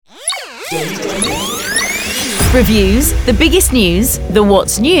Reviews, the biggest news, the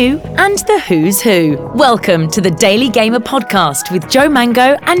what's new, and the who's who. Welcome to the Daily Gamer Podcast with Joe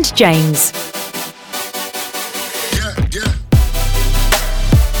Mango and James.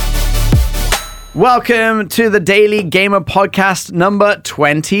 Welcome to the Daily Gamer Podcast number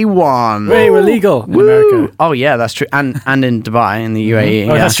 21. Hey, we're legal in America. Oh, yeah, that's true. And in Dubai, in the UAE.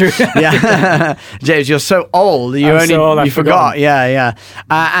 Oh, yeah. that's true. Yeah. James, you're so old. You I forgot. Yeah.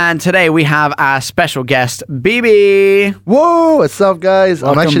 And today we have our special guest, Bibi. Whoa, what's up, guys?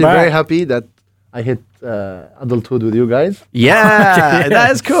 Welcome I'm actually back. very happy that I hit adulthood with you guys. Yeah, that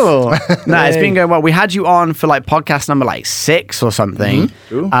is cool. No, it's been going well. We had you on for like podcast number 6 or something.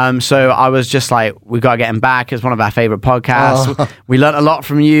 True. So I was just like, we got to get him back. It's one of our favorite podcasts. We learned a lot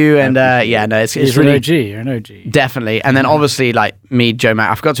from you, and it's He's really an OG. You're an OG. definitely. And then obviously like me, Joe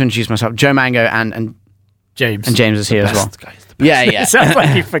Mango. I forgot to introduce myself. Joe Mango and James. James is here as well. Guys, Yeah. It sounds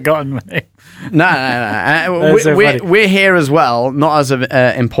like you've forgotten my name. No. That's so funny. We're here as well, not as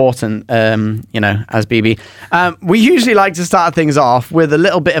important, as BB. We usually like to start things off with a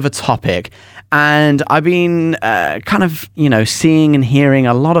little bit of a topic, and I've been seeing and hearing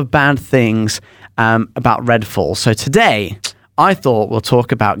a lot of bad things about Redfall. So today, I thought we'll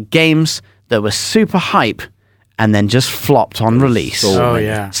talk about games that were super hype and then just flopped on release. Oh,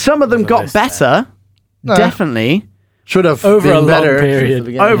 yeah. Some of them got better, definitely. should have Over been a long better period. since the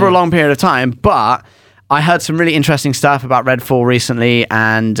beginning. Over a long period of time, but I heard some really interesting stuff about Redfall recently,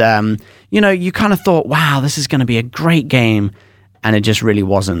 and you kind of thought, wow, this is going to be a great game, and it just really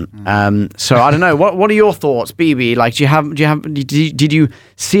wasn't. So I don't know. What are your thoughts, BB? Like, did you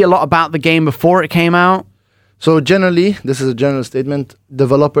see a lot about the game before it came out? So generally, this is a general statement.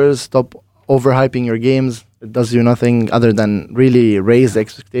 Developers, stop overhyping your games. It does you nothing other than really raise the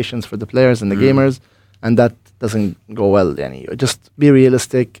expectations for the players and the gamers, and that doesn't go well. Just be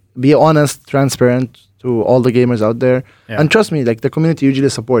realistic, be honest, transparent to all the gamers out there, and trust me, like the community usually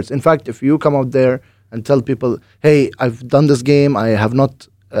supports. In fact, if you come out there and tell people, "Hey, I've done this game. I have not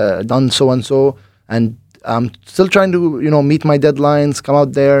done so and so, and I'm still trying to, meet my deadlines. Come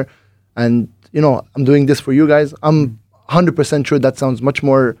out there, and I'm doing this for you guys." I'm 100% sure that sounds much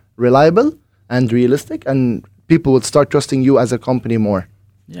more reliable and realistic, and people would start trusting you as a company more.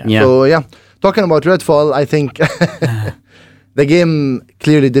 Yeah. So talking about Redfall, I think the game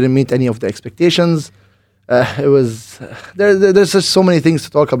clearly didn't meet any of the expectations. It was there's just so many things to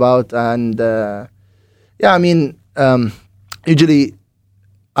talk about, and usually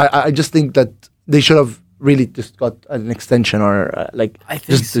I just think that they should have really just got an extension or I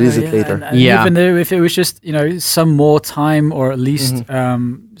think just release it later. And even though if it was just some more time, or at least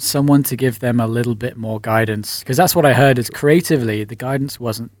someone to give them a little bit more guidance, because that's what I heard is creatively the guidance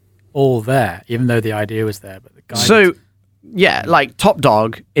wasn't all there, even though the idea was there, but the guidance. So, like top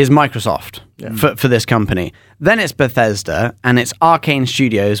dog is Microsoft for this company. Then it's Bethesda, and it's Arkane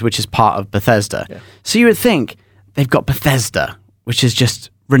Studios, which is part of Bethesda. Yeah. So you would think they've got Bethesda, which is just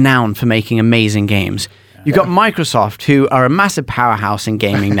renowned for making amazing games. You've got Microsoft, who are a massive powerhouse in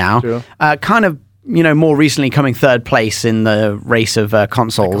gaming now. Kind of, more recently coming third place in the race of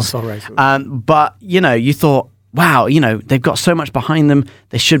consoles. Console race. But, you thought, wow, they've got so much behind them.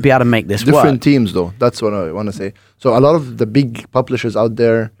 They should be able to make this work. Different teams, though. That's what I want to say. So a lot of the big publishers out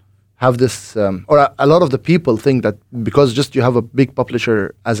there have this, or a lot of the people think that because just you have a big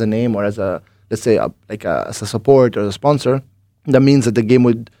publisher as a name, or as a, let's say, as a support or a sponsor, that means that the game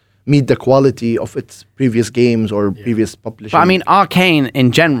would meet the quality of its previous games or previous publishing. But I mean, Arkane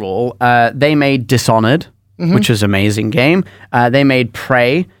in general, they made Dishonored, which was an amazing game. They made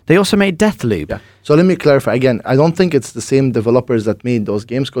Prey. They also made Deathloop. Yeah. So let me clarify again. I don't think it's the same developers that made those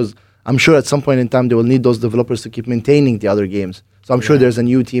games, because I'm sure at some point in time they will need those developers to keep maintaining the other games. So I'm sure there's a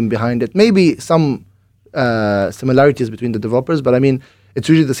new team behind it. Maybe some similarities between the developers, but I mean, it's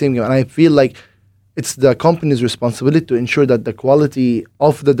usually the same game. And I feel like it's the company's responsibility to ensure that the quality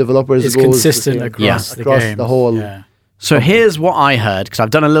of the developers is goes consistent across the games. the whole. Yeah. So here's what I heard, because I've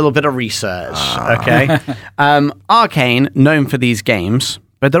done a little bit of research, okay? Arkane, known for these games,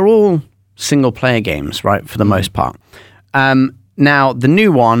 but they're all single-player games, right, for the most part. Now, the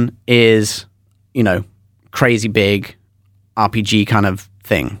new one is, crazy big RPG kind of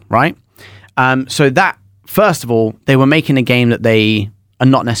thing, right? So that, first of all, they were making a game that they are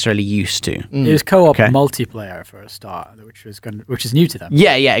not necessarily used to. It was co-op multiplayer for a start, which is new to them.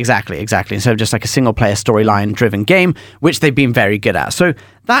 Yeah, exactly. Instead of just like a single-player storyline-driven game, which they've been very good at. So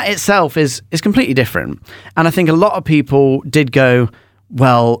that itself is completely different. And I think a lot of people did go,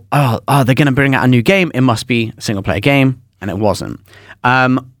 well, they're going to bring out a new game. It must be a single-player game. And it wasn't.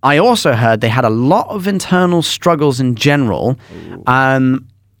 I also heard they had a lot of internal struggles in general.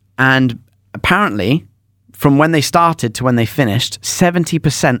 And apparently, from when they started to when they finished,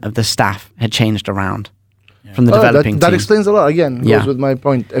 70% of the staff had changed around from the developing team. That explains a lot. Again, goes with my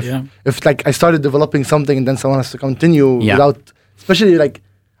point. If like I started developing something and then someone has to continue without, especially like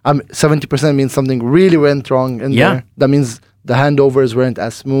 70% means something really went wrong in there. That means the handovers weren't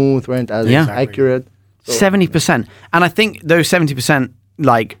as smooth, weren't as accurate. So, 70%. And I think those 70%,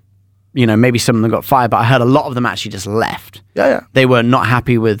 like, you know, maybe some of them got fired, but I heard a lot of them actually just left. They were not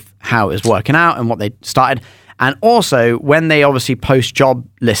happy with how it was working out and what they started. And also, when they obviously post job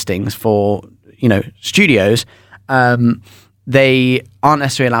listings for, you know, studios, they aren't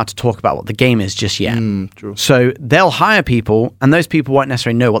necessarily allowed to talk about what the game is just yet. True. So they'll hire people, and those people won't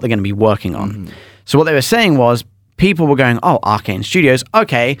necessarily know what they're going to be working on. So what they were saying was, people were going, oh, Arkane Studios,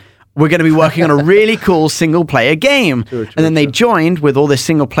 okay, we're going to be working on a really cool single-player game. And then they joined with all this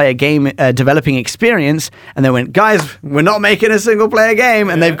single-player game developing experience, and they went, guys, we're not making a single-player game.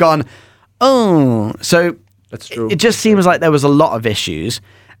 And they've gone, oh. So that's true. It just seems like there was a lot of issues.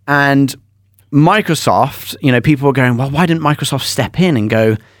 And Microsoft, you know, people were going, well, why didn't Microsoft step in and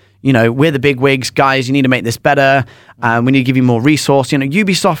go, you know, we're the big wigs, guys, you need to make this better. We need to give you more resource. You know,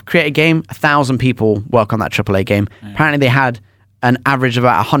 Ubisoft create a game, 1,000 people work on that AAA game. Apparently they had an average of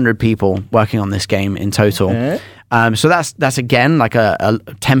about 100 people working on this game in total. So that's again like a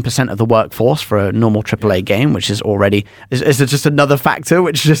 10% of the workforce for a normal AAA game, which is already is just another factor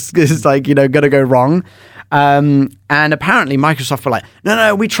which just is like, you know, gonna go wrong. And apparently Microsoft were like,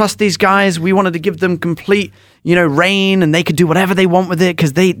 no, we trust these guys. We wanted to give them complete, you know, reign, and they could do whatever they want with it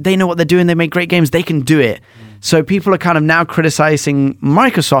because they know what they're doing. They make great games. They can do it. So people are kind of now criticizing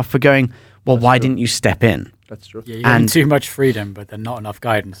Microsoft for going, well, why didn't you step in? That's true. Yeah, you're getting too much freedom, but then not enough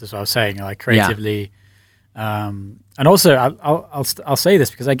guidance. That's what I was saying. Like creatively, and also I'll say this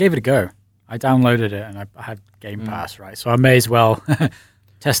because I gave it a go. I downloaded it and I had Game Pass, right? So I may as well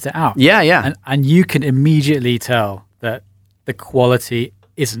test it out. Yeah. And you can immediately tell that the quality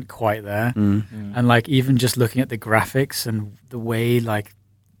isn't quite there, and like even just looking at the graphics and the way like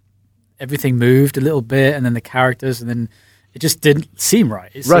everything moved a little bit, and then the characters, and then. It just didn't seem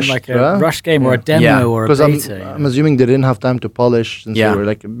right. It seemed like a rush game or a demo or a beta. Because I'm assuming they didn't have time to polish since they were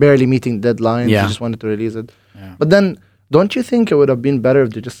like barely meeting deadlines. They just wanted to release it. But then, don't you think it would have been better if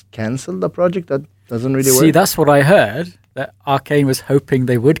they just canceled the project? That doesn't really work. See, that's what I heard. That Arkane was hoping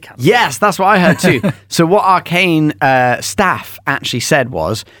they would cancel. Yes, that's what I heard too. So what Arkane staff actually said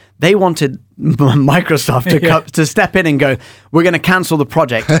was they wanted Microsoft to step in and go, we're going to cancel the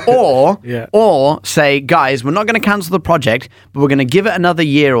project, or say, guys, we're not going to cancel the project, but we're going to give it another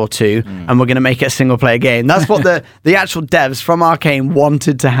year or two, and we're going to make it a single player game. That's what the actual devs from Arkane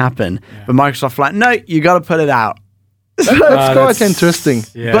wanted to happen. But Microsoft were like, no, you got to put it out. That's quite interesting.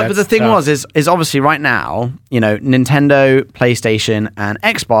 Yeah, but the thing is obviously right now, you know, Nintendo, PlayStation, and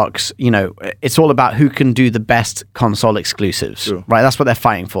Xbox, you know, it's all about who can do the best console exclusives, right? That's what they're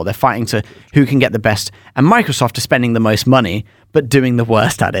fighting for. They're fighting to who can get the best. And Microsoft is spending the most money, but doing the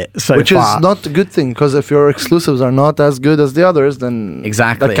worst at it so Which far. is not a good thing, because if your exclusives are not as good as the others, then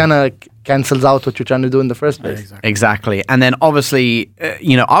that kind of cancels out what you're trying to do in the first place. Exactly. And then obviously,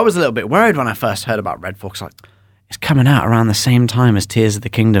 you know, I was a little bit worried when I first heard about Redfall, because it's coming out around the same time as Tears of the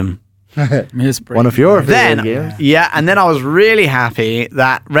Kingdom. One of your favorite games. And then I was really happy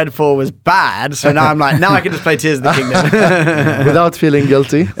that Redfall was bad, so now I'm like, now I can just play Tears of the Kingdom without feeling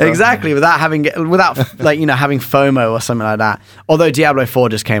guilty. So. Exactly, without like, you know, having FOMO or something like that. Although Diablo 4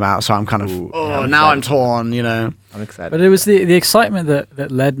 just came out, so I'm kind of now I'm torn, you know. I'm excited. But it was the excitement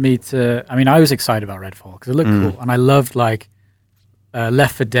that led me to. I mean, I was excited about Redfall because it looked cool, and I loved like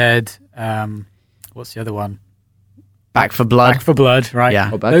Left 4 Dead. What's the other one? Back 4 Blood. Back 4 Blood, right? Yeah.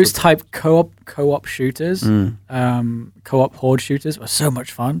 Those type co-op shooters, co-op horde shooters were so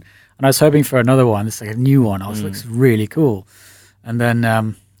much fun. And I was hoping for another one. It's like a new one. It looks really cool. And then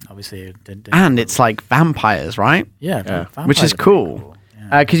obviously it didn't. And it's like vampires, right? Yeah. Vampires, which is cool.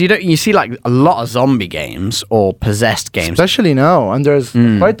 Because you see like a lot of zombie games or possessed games. Especially now. And there's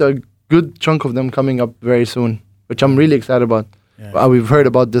quite a good chunk of them coming up very soon, which I'm really excited about. Yeah. We've heard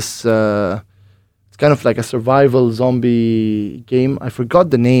about this... kind of like a survival zombie game. I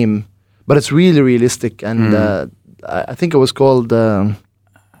forgot the name, but it's really realistic, and I think it was called.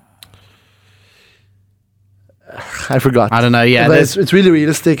 I forgot. I don't know. Yeah, but it's really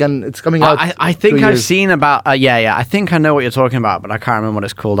realistic, and it's coming out. I think I've seen about. I think I know what you're talking about, but I can't remember what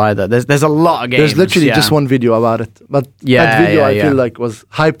it's called either. There's a lot of games. There's literally just one video about it, but that video I feel like was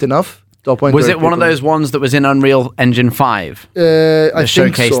hyped enough. Was it one of those ones that was in Unreal Engine 5? I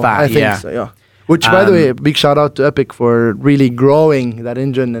think so. I think so. Yeah. Which, by the way, big shout out to Epic for really growing that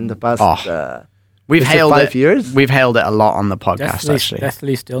engine in the past We've hailed 5 years. We've hailed it a lot on the podcast, actually.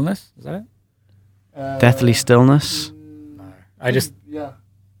 Deathly Stillness, is that it? Deathly Stillness. I just Yeah.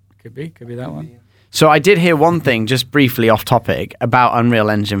 could be that one. So I did hear one thing, just briefly off topic, about Unreal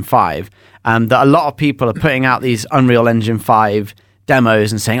Engine 5, that a lot of people are putting out these Unreal Engine 5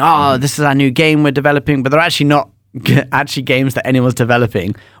 demos and saying, oh, this is our new game we're developing, but they're actually not actually games that anyone's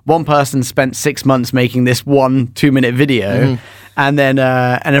developing. One person spent 6 months making this 1 2-minute video, and then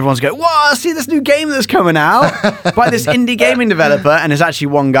and everyone's going, "Whoa! See this new game that's coming out by this indie gaming developer." And there's actually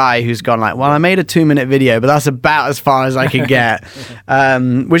one guy who's gone like, "Well, I made a 2-minute video, but that's about as far as I could get,"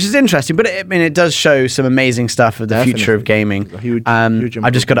 which is interesting. But it does show some amazing stuff of the future of gaming. Huge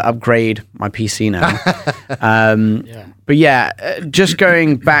I've just got to upgrade my PC now. But just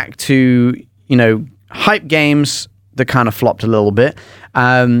going back to hype games that kind of flopped a little bit.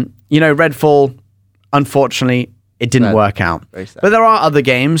 Redfall, unfortunately, it didn't work out. But there are other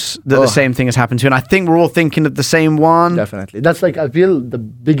games that the same thing has happened to, and I think we're all thinking of the same one. Definitely. That's I feel, the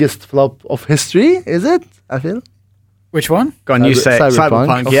biggest flop of history, is it? I feel. Which one? Go on, you say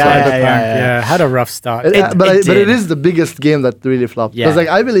Cyberpunk. Cyberpunk. Yeah, had a rough start. But it is the biggest game that really flopped. Because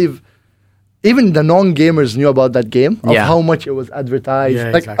I believe even the non-gamers knew about that game, of how much it was advertised.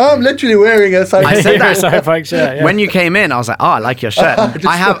 Yeah, exactly. I'm literally wearing a Cyberpunk. I said that. Cyberpunk shirt, yeah. When you came in, I was like, "Oh, I like your shirt."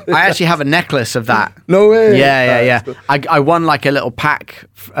 I actually have a necklace of that. No way. Yeah. I won like a little pack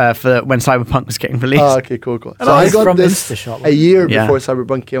for when Cyberpunk was getting released. Oh, okay, cool. So I got from this InstaShop. a year before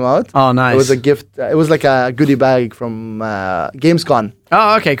Cyberpunk came out. Oh, nice. It was a gift. It was like a goodie bag from Gamescom.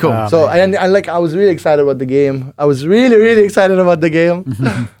 Oh, okay, cool. So I was really excited about the game. I was really, really excited about the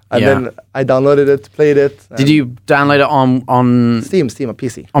game. And then I downloaded it, played it. Did you download it on Steam, a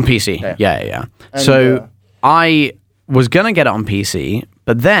PC. On PC, yeah. And, so I was gonna get it on PC,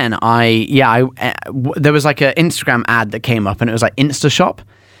 but then there was like an Instagram ad that came up, and it was like InstaShop,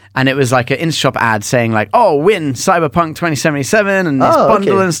 and it was like an InstaShop ad saying like, "Oh, win Cyberpunk 2077 and this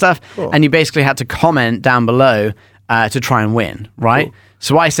bundle and stuff," and you basically had to comment down below to try and win, right? Cool.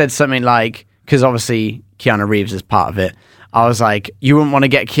 So I said something like, because obviously Keanu Reeves is part of it. I was like, you wouldn't want to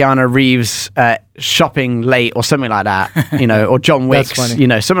get Keanu Reeves shopping late or something like that, or John Wick's, something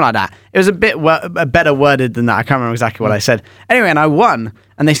like that. It was a bit better worded than that. I can't remember exactly what I said. Anyway, and I won,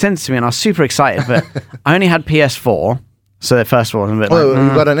 and they sent it to me, and I was super excited, but I only had PS4, so the first one was a bit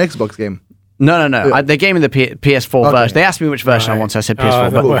you got an Xbox game? No. They gave me the PS4 version. They asked me which version I wanted, so I said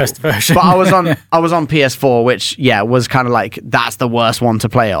PS4. The worst version. But I was on PS4, which was kind of like, that's the worst one to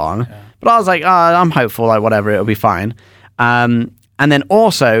play on. Yeah. But I was like, I'm hopeful, like whatever, it'll be fine. And then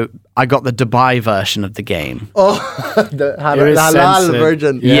also, I got the Dubai version of the game. Oh, the halal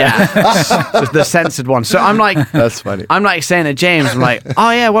version. Yeah. The censored one. So I'm like, that's funny. I'm like saying to James, I'm like, oh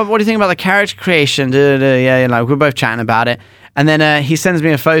yeah, what do you think about the character creation? Yeah, we're both chatting about it. And then he sends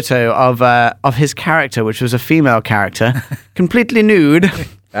me a photo of his character, which was a female character, completely nude.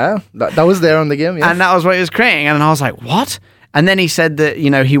 Yeah, that was there on the game. Yeah. And that was what he was creating. And I was like, what? And then he said that,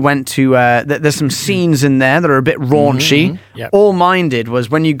 he went to, that there's some scenes in there that are a bit raunchy. Yep. All mine did was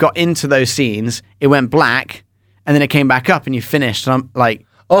when you got into those scenes, it went black, and then it came back up and you finished. And I'm like,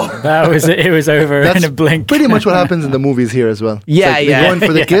 that was it. It was over in a blink. Pretty much what happens in the movies here as well. Yeah, They're going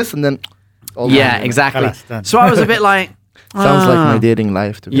for the kiss, and then... exactly. So I was a bit like... Sounds like my dating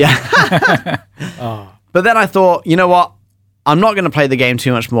life to me. Yeah. But then I thought, you know what? I'm not going to play the game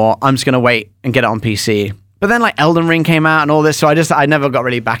too much more. I'm just going to wait and get it on PC. But then like Elden Ring came out and all this, so I never got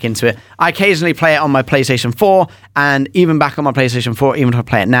really back into it. I occasionally play it on my PlayStation 4, and even back on my PlayStation 4, even if I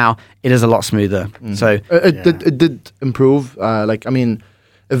play it now, it is a lot smoother. So it did improve.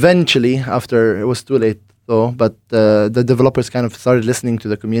 Eventually, after it was too late though, but the developers kind of started listening to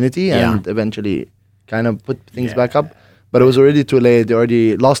the community and eventually kind of put things back up. But it was already too late. They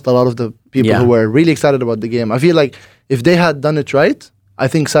already lost a lot of the people who were really excited about the game. I feel like if they had done it right, I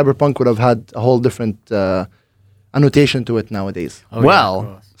think Cyberpunk would have had a whole different annotation to it nowadays.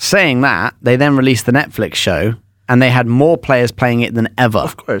 Saying that, they then released the Netflix show, and they had more players playing it than ever.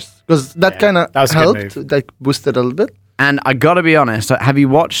 Of course, because that kind of helped, like boosted a little bit. And I gotta be honest, have you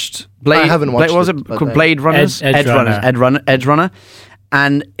watched Blade? I haven't watched was it called Blade Runners? Edge Runner.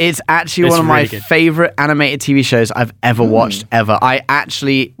 And it's actually one of my favorite animated TV shows I've ever watched, ever. I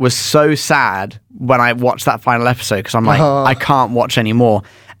actually was so sad when I watched that final episode, because I'm like, I can't watch anymore.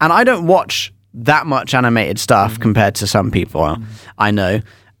 And I don't watch that much animated stuff compared to some people I know.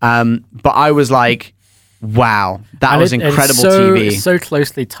 But I was like, wow, that was incredible TV. It's so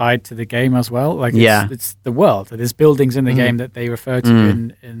closely tied to the game as well. Like it's the world. There's buildings in the game that they refer to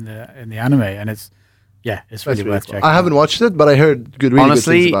in the anime, and it's really worth checking. I haven't watched it, but I heard good things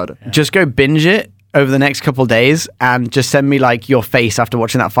about it. Just go binge it over the next couple of days and just send me like your face after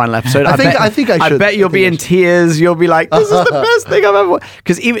watching that final episode. I think I should. I bet you'll be in tears. You'll be like, this is the best thing I've ever watched.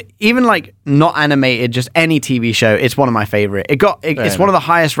 Because even like not animated, just any TV show, it's one of my favorite. It's one of the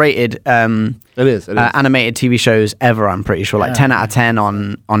highest rated it is. animated TV shows ever, I'm pretty sure. Like 10 out of 10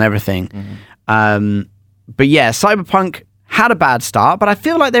 on everything. But yeah, Cyberpunk had a bad start, but I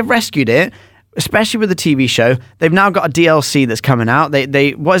feel like they've rescued it, especially with the TV show. They've now got a DLC that's coming out.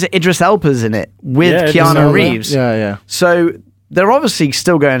 They what is it? Idris Elba's in it with Keanu Reeves. Yeah. So they're obviously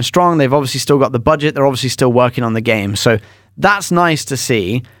still going strong. They've obviously still got the budget. They're obviously still working on the game. So that's nice to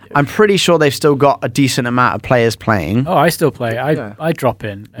see. I'm pretty sure they've still got a decent amount of players playing. Oh, I still play. I drop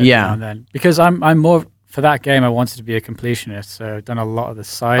in every now and then because I'm more for that game. I wanted to be a completionist, so I've done a lot of the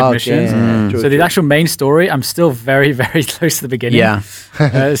side missions. So the actual main story, I'm still very, very close to the beginning. Yeah.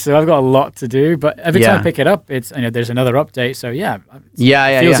 So I've got a lot to do, but every time I pick it up, it's there's another update. So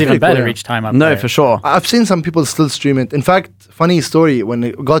it feels even better each time I play for sure. I've seen some people still stream it. In fact, funny story, when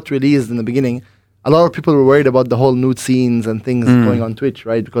it got released in the beginning, a lot of people were worried about the whole nude scenes and things going on Twitch,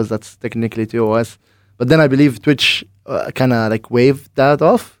 right? Because that's technically TOS. But then I believe Twitch kind of like waved that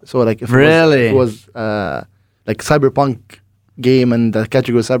off. So like if it was like Cyberpunk game and the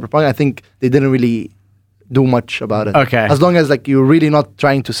category Cyberpunk, I think they didn't really do much about it. Okay. As long as like you're really not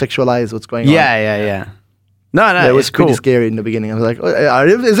trying to sexualize what's going on. Yeah. No, it was cool. pretty scary in the beginning. I was like,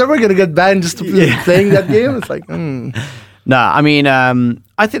 is everyone gonna get banned just to playing that game? It's like, No, I mean,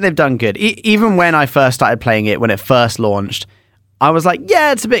 I think they've done good. Even when I first started playing it, when it first launched, I was like,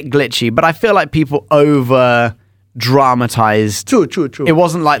 yeah, it's a bit glitchy, but I feel like people over dramatized. True. It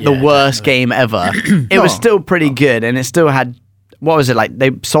wasn't like the worst game ever. It was still pretty good, and it still had, what was it, like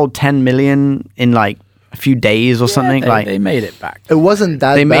they sold 10 million in like a few days or something. They made it back. It wasn't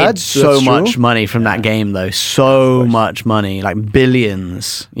that they bad. Made so much money from that game though. So much money, like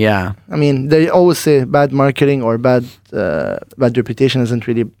billions. Yeah. I mean, they always say bad marketing or bad reputation isn't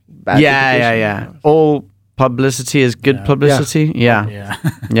really bad. Yeah. All publicity is good publicity.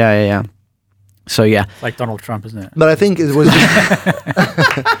 Yeah. So yeah, like Donald Trump, isn't it? But I think it was.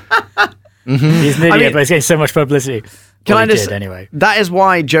 He's an idiot, but he's getting so much publicity. Anyway? That is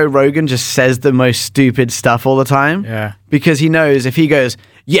why Joe Rogan just says the most stupid stuff all the time. Yeah. Because he knows if he goes,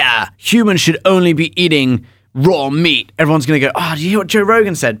 yeah, humans should only be eating raw meat, everyone's going to go, oh, do you hear what Joe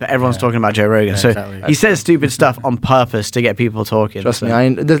Rogan said? But everyone's talking about Joe Rogan. So exactly. He says stupid stuff on purpose to get people talking. Trust me.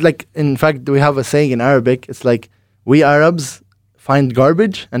 There's like, in fact, we have a saying in Arabic. It's like, we Arabs find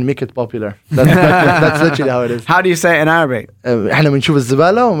garbage and make it popular. That's literally how it is. How do you say it in Arabic? احنا بنشوف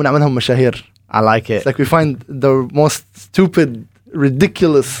الزبالة وبنعملهم مشاهير. I like it. It's like we find the most stupid,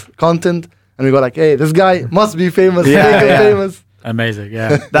 ridiculous content and we go like, hey, this guy must be famous. Make him famous. Amazing,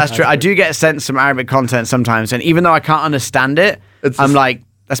 yeah. That's true. I do get sent some Arabic content sometimes, and even though I can't understand it, I'm like,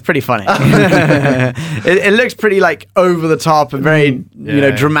 that's pretty funny. It looks pretty like over the top and very,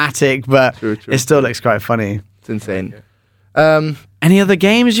 dramatic, but true. It still looks quite funny. It's insane. Any other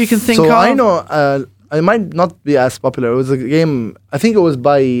games you can think of? So I know, it might not be as popular. It was a game, I think it was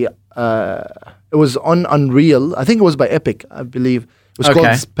by, it was on Unreal. I think it was by Epic, I believe. It was called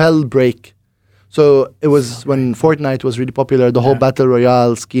Spellbreak. So it was when Fortnite was really popular, the whole Battle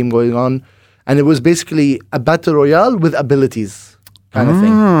Royale scheme going on. And it was basically a Battle Royale with abilities kind of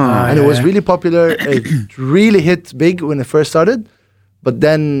thing. And it was really popular. It really hit big when it first started. But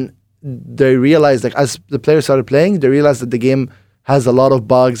then they realized, like, as the players started playing, they realized that the game has a lot of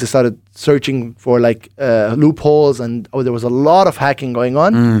bugs. They started searching for like loopholes, and there was a lot of hacking going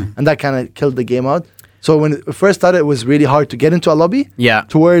on, and that kind of killed the game out. So when it first started, it was really hard to get into a lobby. Yeah.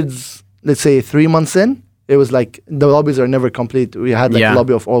 Towards, let's say, 3 months in, it was like the lobbies are never complete. We had like a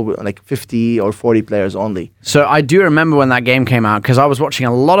lobby of all like 50 or 40 players only. So I do remember when that game came out because I was watching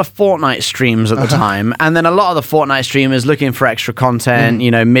a lot of Fortnite streams at the time, and then a lot of the Fortnite streamers looking for extra content,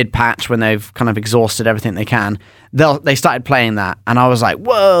 mid-patch when they've kind of exhausted everything they can. They started playing that, and I was like,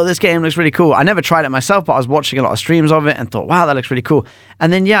 whoa, this game looks really cool. I never tried it myself, but I was watching a lot of streams of it and thought, wow, that looks really cool.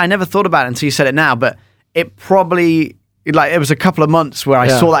 And then, I never thought about it until you said it now, but it probably, it was a couple of months where I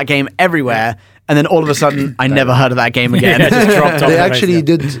saw that game everywhere, and then all of a sudden, I never heard of that game again. It just dropped off. They actually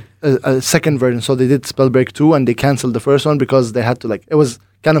did a second version, so they did Spellbreak 2, and they canceled the first one because they had to, it was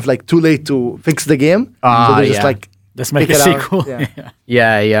kind of too late to fix the game. So they just let's make a sequel.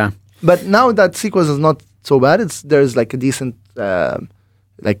 Yeah. But now that sequel is not so bad. There's like a decent player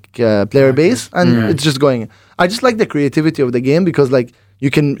base, and it's just going. I just like the creativity of the game because you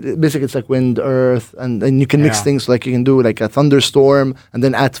can basically, it's like wind, earth, and you can mix things. Like you can do like a thunderstorm and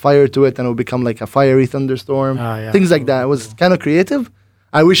then add fire to it, and it will become like a fiery thunderstorm. Things like that. It was kind of creative.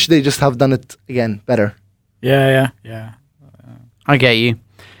 I wish they just have done it again better. Yeah. I get you.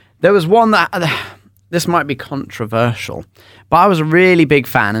 There was one that this might be controversial, but I was a really big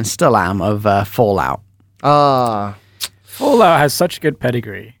fan and still am of Fallout. Fallout has such good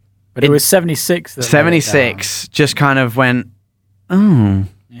pedigree, but it was 76. 76 just kind of went, oh.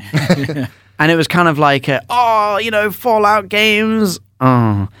 And it was kind of like, Fallout games.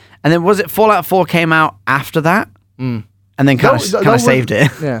 Oh. And then was it Fallout 4 came out after that? And then kind of saved it.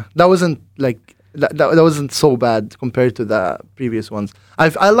 Yeah, that wasn't like, that wasn't so bad compared to the previous ones.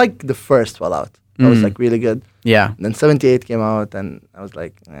 I like the first Fallout. That was like really good. Yeah. And then 78 came out and I was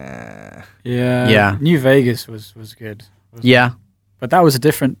like, eh. Yeah. New Vegas was good. Yeah. But that was a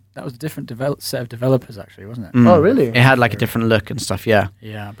different set of developers actually, wasn't it? Oh, really? It had like a different look and stuff, yeah.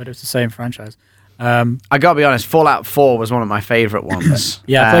 Yeah, but it was the same franchise. I gotta be honest, Fallout 4 was one of my favorite ones.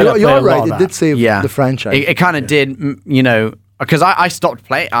 Yeah, you're right. It did save the franchise. It kind of did, because I stopped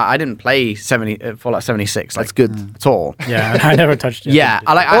playing. I didn't play Fallout 76. That's good at all. Yeah, I never touched it. Yeah,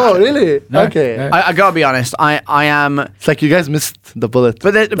 really? No, okay. no. I gotta be honest. I am. It's like you guys missed the bullet.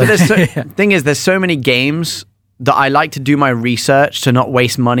 But thing is, there's so many games that I like to do my research to not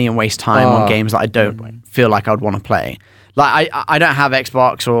waste money and waste time on games that I don't feel like I'd want to play. Like I don't have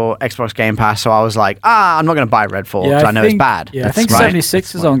Xbox or Xbox Game Pass, so I was like, I'm not going to buy Redfall because I know it's bad. Yeah, I think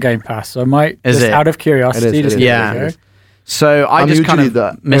 76 is on Game Pass, so I might out of curiosity. It is. Yeah. So I'm just kind of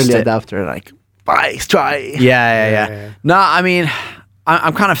the missed early it. adapter, like try. Yeah. No, I mean,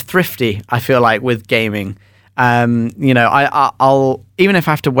 I'm kind of thrifty. I feel like with gaming. I'll even if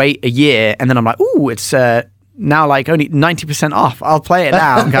I have to wait a year, and then I'm like, ooh, it's now like only 90% off. I'll play it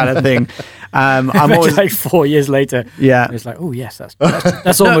now, kind of thing. I'm always like 4 years later. Yeah, it's like, oh yes,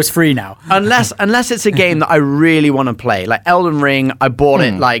 that's almost free now. unless it's a game that I really want to play, like Elden Ring. I bought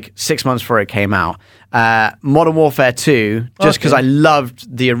it like 6 months before it came out. Modern Warfare 2, just because I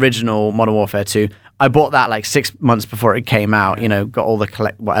loved the original Modern Warfare 2. I bought that like 6 months before it came out. Got all the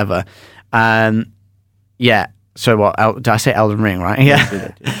whatever. Yeah. So what? Did I say Elden Ring, right?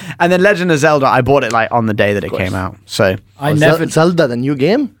 Yeah. And then Legend of Zelda, I bought it like on the day that it came out. So Zelda, the new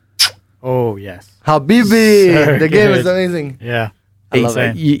game. Oh yes. Bibi, the game is amazing. Yeah, I love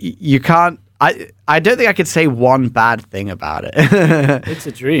it. You can't. I don't think I could say one bad thing about it. It's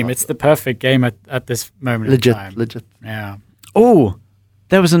a dream. It's the perfect game at this moment in time. Legit. Yeah. Oh,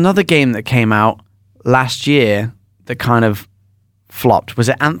 there was another game that came out last year that kind of flopped. Was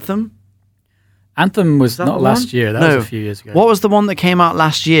it Anthem? Anthem was not last year. That was a few years ago. What was the one that came out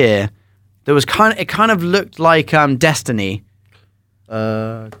last year? There was it kind of looked like Destiny.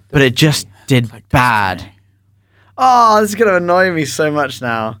 But it just did bad. Destiny. Oh, this is going to annoy me so much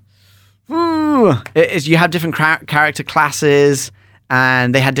now. Ooh. You have different character classes,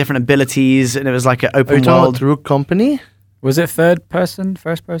 and they had different abilities, and it was like an open world. True Company? Was it third person,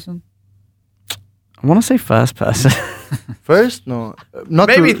 first person? I want to say first person. First? No.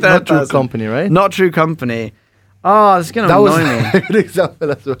 Maybe third not person. True Company, right? Not True Company. Oh, it's going to annoy me. That was a good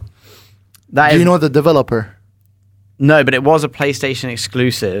example as well. Do you know the developer? No, but it was a PlayStation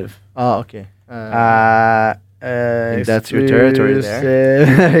exclusive. Oh, okay. That's your territory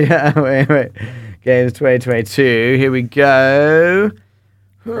there. Yeah, wait. Games 2022. Here we go.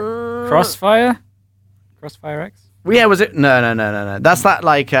 Crossfire X? Yeah, was it? No. That's that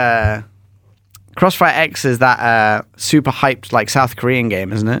like Crossfire X is that super hyped like South Korean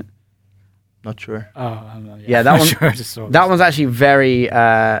game, isn't it? Not sure. Oh, yeah, that one. Sure that one's actually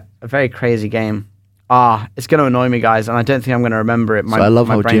a very crazy game. It's going to annoy me, guys, and I don't think I'm going to remember it. I love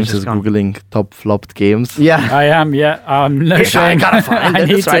how James is googling top flopped games. Yeah, I am. Yeah, no shame. I gotta find it. I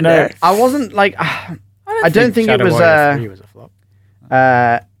need to know. There. I wasn't like. I don't think Shadow it was. Warrior 3 was a flop.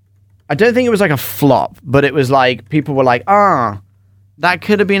 I don't think it was like a flop, but it was like people were like, that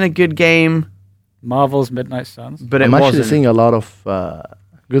could have been a good game. Marvel's Midnight Suns, but I'm it actually wasn't. seeing a lot of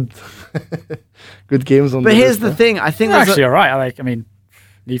good, good games on. But here's the thing: I think that's actually alright. I mean,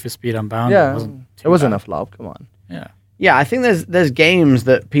 Need for Speed Unbound. Yeah, it wasn't a flop. Come on. Yeah. I think there's games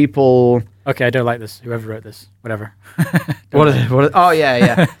that people. Okay, I don't like this. Whoever wrote this, whatever. What is it? Oh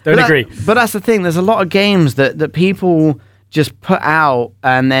yeah. Don't agree. But that's the thing. There's a lot of games that people just put out,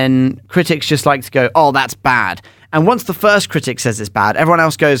 and then critics just like to go, "Oh, that's bad." And once the first critic says it's bad, everyone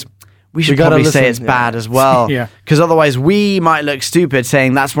else goes, "We should probably say it's bad as well." Yeah. Because otherwise, we might look stupid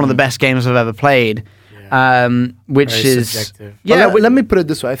saying that's one of the best games I've ever played. Which Very is subjective. Yeah. Let me put it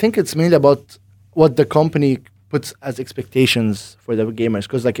this way. I think it's mainly about what the company puts as expectations for the gamers.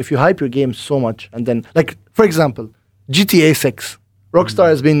 Because like if you hype your game so much, and then like for example, GTA 6, Rockstar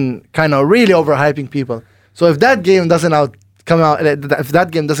has been kind of really overhyping people. So if that game doesn't come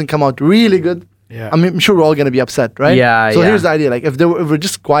out really good, I'm sure we're all gonna be upset, right? Yeah. So here's the idea: like if we're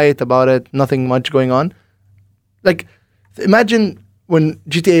just quiet about it, nothing much going on. Like imagine when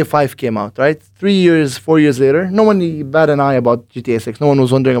GTA 5 came out, right? 3 years, 4 years later, no one bat an eye about GTA 6. No one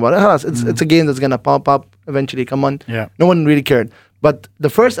was wondering about it. It's a game that's going to pop up eventually, come on. Yeah. No one really cared. But the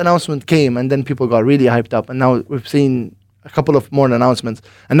first announcement came, and then people got really hyped up. And now we've seen a couple of more announcements.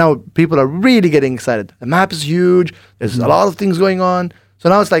 And now people are really getting excited. The map is huge. There's a lot of things going on. So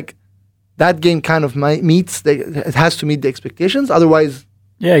now it's like that game kind of it has to meet the expectations. Otherwise,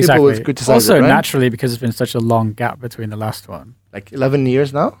 yeah, exactly. people would criticize also, it, right? naturally, because it's been such a long gap between the last one. Like 11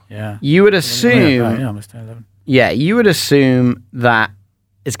 years now? Yeah. You would assume, Yeah, almost 11. yeah, you would assume that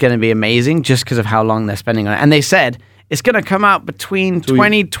it's going to be amazing just because of how long they're spending on it. And they said it's going to come out between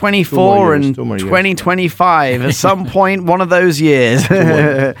 2024 and 2025 at some point, one of those years.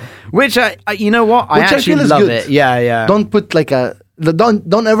 Which you know what? I Which I actually feel is love good. it. Yeah, yeah. Don't put like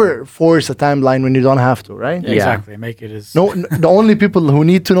don't ever force a timeline when you don't have to, right? Yeah, exactly. Make it as... No, the only people who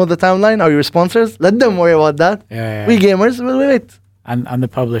need to know the timeline are your sponsors. Let them worry about that. Yeah. We gamers will wait. And the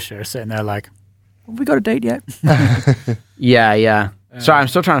publisher sitting there like, have we got a date yet? Yeah. Sorry, I'm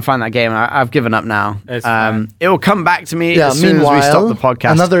still trying to find that game. I've given up now. It's fine. It will come back to me as soon as meanwhile, we stop the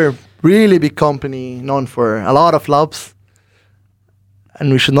podcast. another really big company known for a lot of flops,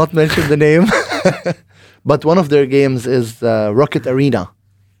 and we should not mention the name, but one of their games is Rocket Arena.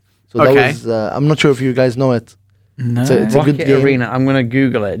 So that Okay. was, I'm not sure if you guys know it. No. It's a good Rocket game. Arena. I'm going to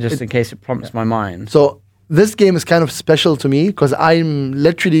Google it just in case it prompts my mind. So this game is kind of special to me because I'm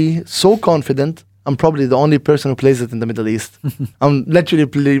literally so confident. I'm probably the only person who plays it in the Middle East.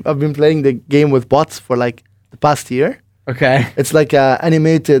 I've been playing the game with bots for like the past year. Okay. It's like a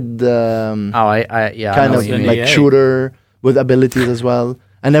animated I know kind what of you mean. like EA. shooter with abilities as well.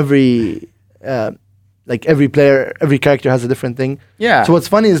 And every player, every character has a different thing. Yeah. So what's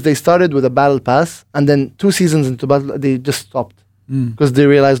funny is they started with a battle pass, and then 2 seasons into battle, they just stopped because they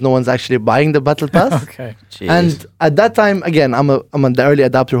realized no one's actually buying the battle pass. Okay. Jeez. And at that time, again, I'm an early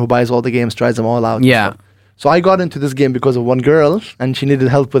adapter who buys all the games, tries them all out. Yeah. So I got into this game because of one girl, and she needed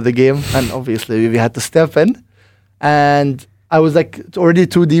help with the game, and obviously we had to step in. And I was like already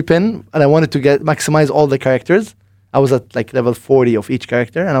too deep in, and I wanted to maximize all the characters. I was at like level 40 of each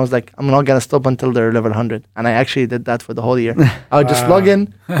character, and I was like, I'm not gonna stop until they're level 100. And I actually did that for the whole year. I would just log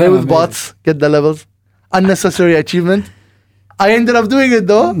in, play with bots, get the levels. Unnecessary achievement. I ended up doing it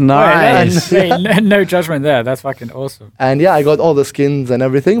though. Nice. Hey, no judgment there. That's fucking awesome. And yeah, I got all the skins and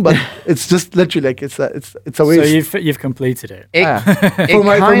everything, but it's just literally like it's a So waste. you've completed it. For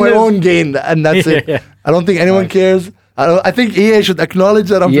my own gain, and that's it. Yeah. I don't think anyone cares. I think EA should acknowledge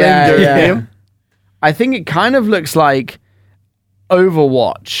that I'm playing their game. I think it kind of looks like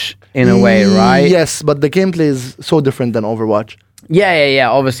Overwatch in a way, right? Yes, but the gameplay is so different than Overwatch. Yeah,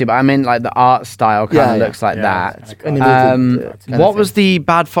 obviously, but I mean, like the art style kind of looks like that. It's Animated, kind What of was the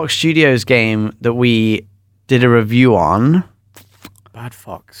Bad Fox Studios game that we did a review on? Bad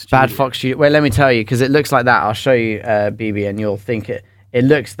Fox. Bad Fox Studio. Wait, let me tell you, because it looks like that. I'll show you, Bibi, and you'll think it. It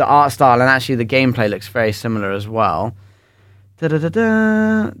looks, the art style and actually the gameplay looks very similar as well.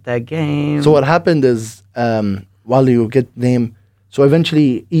 Their game. So what happened is, while you get name, so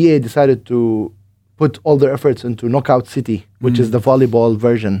eventually EA decided to put all their efforts into Knockout City, which is the volleyball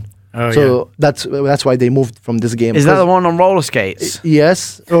version. Oh, So that's why they moved from this game. Is that the one on roller skates?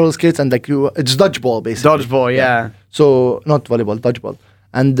 Yes, roller skates and like it's dodgeball basically. Dodgeball, yeah. So not volleyball, dodgeball.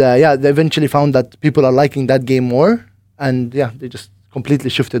 And they eventually found that people are liking that game more, and they just completely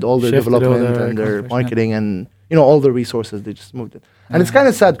shifted all their development and their marketing and all the resources. They just moved it, and it's kind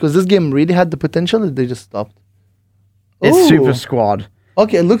of sad because this game really had the potential, and they just stopped. It's Ooh. Super Squad.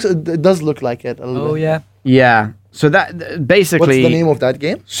 Okay, it does look like it a little bit. yeah. Yeah. So that basically. What's the name of that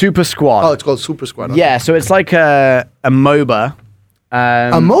game? Super Squad. Oh, it's called Super Squad. Okay. Yeah, so it's like a MOBA.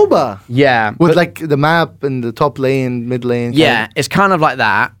 A MOBA Yeah. with but- like the map and the top lane, mid lane. Yeah, it's kind of like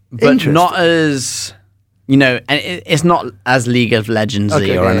that, but Interesting. not as, and it's not as League of Legends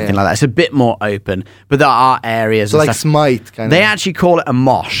Okay, or anything like that. It's a bit more open, but there are areas. So and like stuff. Smite kind They of. actually call it a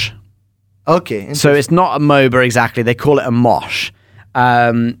mosh. Okay. So it's not a MOBA exactly. They call it a mosh.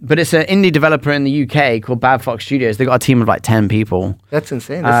 But it's an indie developer in the UK called Bad Fox Studios. They've got a team of like 10 people. That's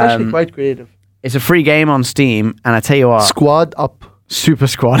insane. That's actually quite creative. It's a free game on Steam, and I tell you what, Squad Up. Super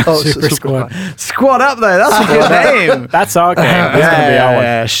Squad. Oh, Super Squad. Squad up though. That's a good name. That's our game. That's going to be our one.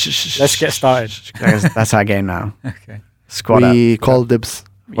 Let's get started. That's our game now. Okay. Squad up. We call dibs.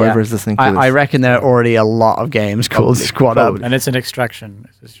 Whoever is listening to this. I reckon there are already a lot of games called Squad Up. And it's an extraction.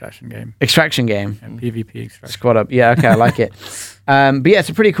 It's an extraction game. Extraction game. And PvP extraction. Squad Up. Yeah, okay, I like it. But yeah, it's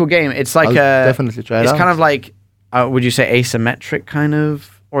a pretty cool game. It's like I'll definitely try it It's out. kind of like, would you say asymmetric kind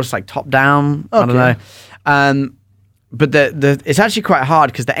of, or it's like top down? I don't Okay. know. but it's actually quite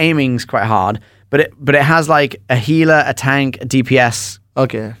hard because the aiming's quite hard. But it has like a healer, a tank, a DPS.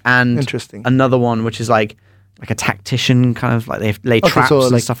 Okay. And interesting. Another one which is like a tactician, kind of like they lay traps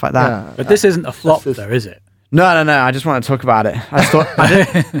and stuff like that. Yeah, but this isn't a flop, though, is it? No. I just want to talk about it.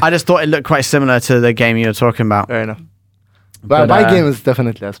 I just thought it looked quite similar to the game you were talking about. Fair enough. But my game is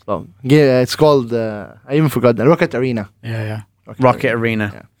definitely a flop. Yeah, it's called. I even forgot the Rocket Arena. Yeah. Rocket Arena.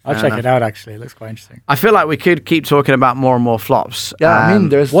 Yeah. I'll check it out. Actually, it looks quite interesting. I feel like we could keep talking about more and more flops. Yeah, I mean,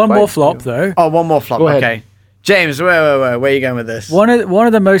 there's one more flop though. Oh, one more flop. Go ahead. Okay, James, where are you going with this? One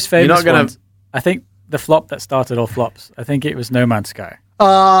of the most famous You're not gonna... ones. I think the flop that started all flops. I think it was No Man's Sky.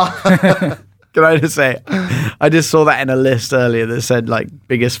 Can I just say, I just saw that in a list earlier that said like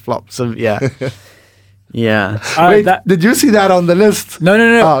biggest flops of yeah. Wait, did you see that on the list? No.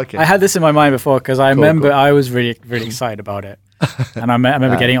 Oh, okay. I had this in my mind before because I remember I was really excited about it, and I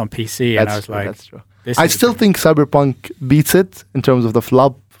remember getting it on PC, and I was like, "That's true." I still think Cyberpunk beats it in terms of the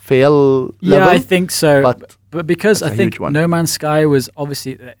flop fail level. Yeah, I think so. But because I think one. No Man's Sky was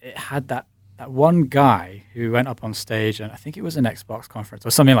obviously it had that one guy who went up on stage, and I think it was an Xbox conference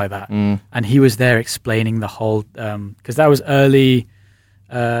or something like that, and he was there explaining the whole because that was early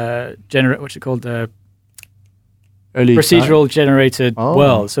what's it called early procedural generated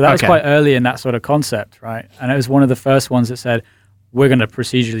world. So that was Okay. quite early in that sort of concept, right? And it was one of the first ones that said, we're going to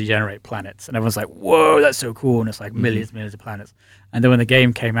procedurally generate planets. And everyone's like, whoa, that's so cool. And it's like millions of planets. And then when the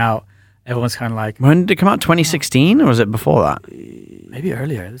game came out, everyone's kind of like... When did it come out? 2016 or was it before that? Maybe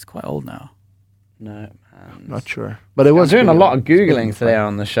earlier. It's quite old now. No. Not sure. But it was doing a pretty lot old. of Googling today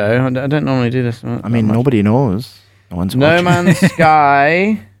on the show. I don't normally do this. I mean, nobody knows. No one's No watching. Man's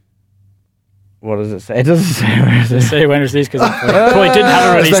Sky... What does it say? It doesn't say where Does it say when it was released? Because it probably didn't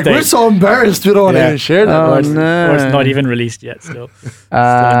have a It's release like, date. we're so embarrassed we don't want to even share that. Oh, Or it's no. not even released yet still. Still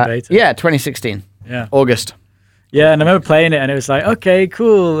in beta. Yeah, 2016. Yeah. August. Yeah, and I remember playing it, and it was like, okay,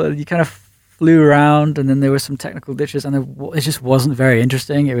 cool. You kind of flew around, and then there were some technical glitches, and it just wasn't very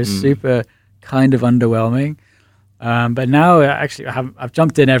interesting. It was super kind of underwhelming. But now, actually, I've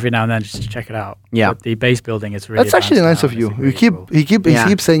jumped in every now and then just to check it out. Yeah. But the base building is really That's actually nice advanced of now, you. and it's really cool. He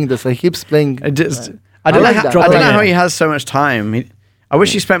keeps saying this. He keeps playing. I don't I know, like how, that. I don't know Dropping how in. he has so much time. I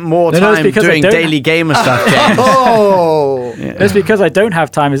wish he spent more No, it's time because I doing don't- daily gamer stuff. James. Oh, It's because I don't have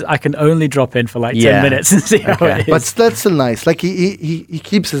time. Is I can only drop in for like 10 Yeah. minutes and see how Okay. it is. but that's still nice. Like he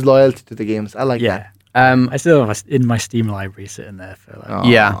keeps his loyalty to the games. I like yeah. that. I still have in my Steam library sitting there for like Oh.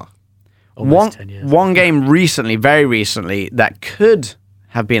 Yeah. almost 10 years. One game recently, very recently, that could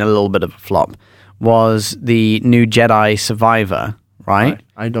have been a little bit of a flop was the new Jedi Survivor, right?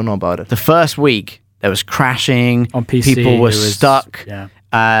 I don't know about it. The first week, there was crashing. On PC, people were it was- stuck. yeah.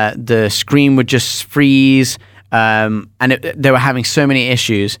 The screen would just freeze. And they were having so many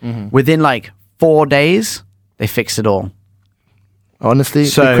issues. Within like 4 days, they fixed it all. Honestly,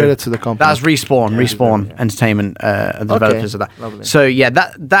 So big credit to the company. That's Respawn Yeah. Entertainment, the developers of that. Lovely. So yeah,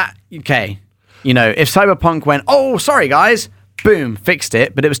 that okay. You know, if Cyberpunk went, oh, sorry guys, boom, fixed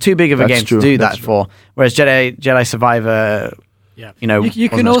it, but it was too big of a That's game true, to do that's that for. Whereas Jedi Survivor, Yeah. you know, you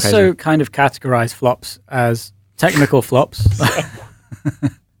can wasn't as also crazy. kind of categorize flops as technical flops.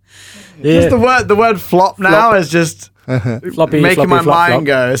 Just the word flop now is just Floppy, making floppy, my flop, mind flop.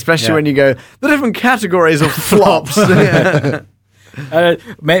 go, especially Yeah. when you go the different categories of flops.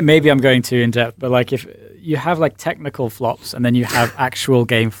 Maybe I'm going too in depth, but like if you have like technical flops and then you have actual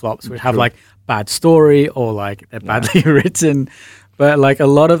game flops, which have like bad story or like they're badly written, but like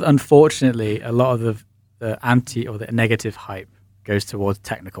unfortunately, a lot of the anti or the negative hype goes towards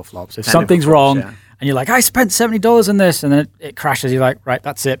technical flops. If something's flops, wrong yeah. and you're like, I spent $70 on this, and then it crashes, you're like, right,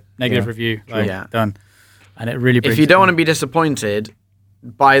 that's it, negative review, like, Yeah. done. And it really brings If you it don't down. want to be disappointed,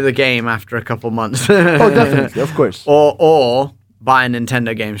 buy the game after a couple months. Oh, definitely, of course. Or buy a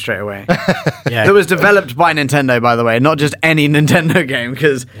Nintendo game straight away. Yeah. That was developed by Nintendo, by the way, not just any Nintendo game,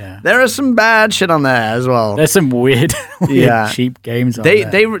 because Yeah. there are some bad shit on there as well. There's some weird, Yeah. cheap games on They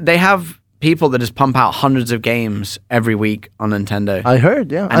there. they have people that just pump out hundreds of games every week on Nintendo, I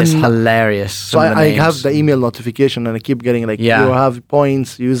heard, yeah. and it's hilarious. So some of the I names. have the email notification and I keep getting like, Yeah. you have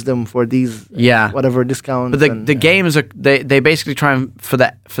points, use them for these Yeah. whatever discounts. But the games are they basically try and for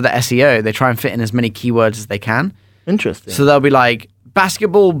the SEO they try and fit in as many keywords as they can. Interesting. So they'll be like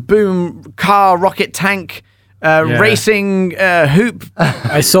basketball, boom, car, rocket, tank, racing, hoop,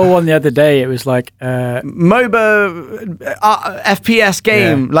 I saw one the other day. It was like, MOBA, FPS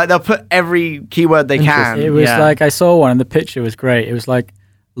game. Like they'll put every keyword they can. it was Yeah. like, I saw one and the picture was great. It was like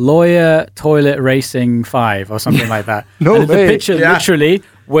lawyer toilet racing 5 or something like that. No and way. The picture Yeah. literally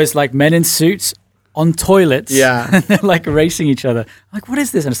was like men in suits on toilets. Yeah. And they're like racing each other. I'm like, what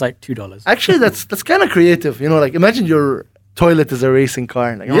is this? And it's like $2. Actually, that's kind of creative. You know, like imagine your toilet is a racing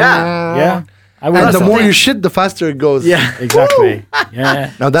car. Like, Yeah. And the more you shit, the faster it goes. Yeah. Exactly.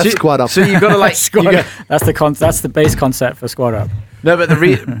 Yeah. Now that's squad up. So you got to like That's the base concept for Squad Up. No, but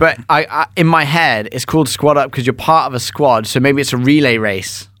but I in my head it's called squad up because you're part of a squad. So maybe it's a relay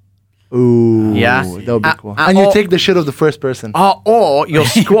race. Ooh, Yeah. that would be cool. And And you or- take the shit of the first person. Or your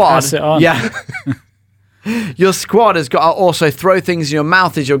squad. Pass it on. Yeah. Your squad has got to also throw things in your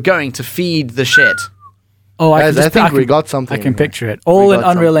mouth as you're going to feed the shit. Oh, Guys, I think we got something. I can in here. picture it. All in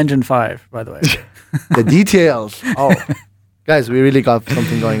got Unreal Engine 5, by the way. The details. Oh, guys, we really got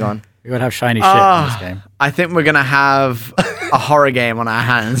something going on. We gotta have shiny shit in this game. I think we're gonna have a horror game on our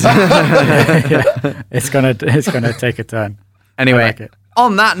hands. It's gonna take a turn. Anyway, I like it.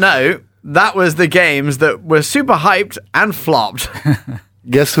 on that note, that was the games that were super hyped and flopped.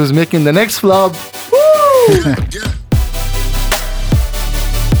 Guess who's making the next flop?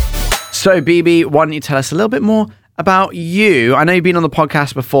 So, Bibi, why don't you tell us a little bit more about you? I know you've been on the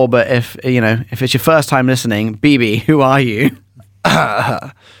podcast before, but if it's your first time listening, Bibi, who are you?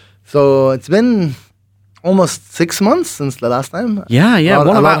 So it's been almost 6 months since the last time. Yeah. A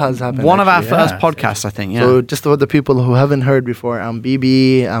lot has happened, One of our actually, first yeah. podcasts, I think. Yeah. So just for the people who haven't heard before, I'm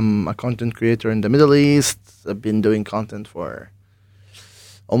Bibi. I'm a content creator in the Middle East. I've been doing content for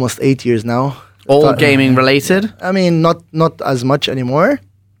almost 8 years now. All gaming related. I mean, not as much anymore.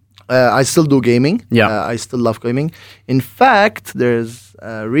 I still do gaming. Yeah. I still love gaming. In fact, there's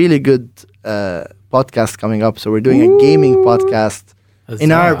a really good podcast coming up. So we're doing a gaming podcast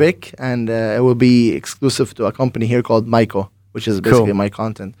in Huzzah. Arabic, and it will be exclusive to a company here called Maiko, which is basically Cool. my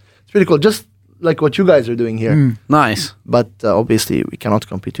content. It's pretty cool, just like what you guys are doing here. Nice. But obviously, we cannot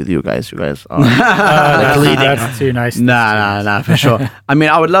compete with you guys. You guys are That's too nice. Nah, for sure. I mean,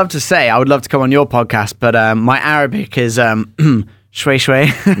 I would love to come on your podcast, but my Arabic is shway shway.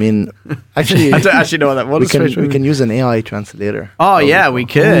 I mean, actually, I don't actually know what that. What we is can shway shway? we can use an AI translator. Oh yeah, we Ooh,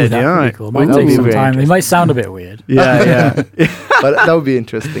 could. that Yeah. would be cool. It might That would take be some very time. It interesting. might sound a bit weird. Yeah. But that would be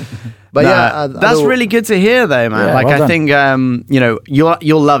interesting. But Nah, yeah, that's really good to hear, though, man. Yeah, like, well I done. think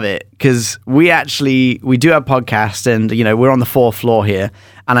you'll love it because we do a podcast, and we're on the 4th floor here,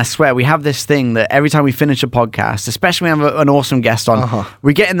 and I swear we have this thing that every time we finish a podcast, especially when we have an awesome guest on,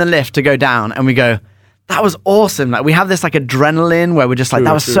 we get in the lift to go down, and we go, "That was awesome!" Like we have this like adrenaline where we're just like, True,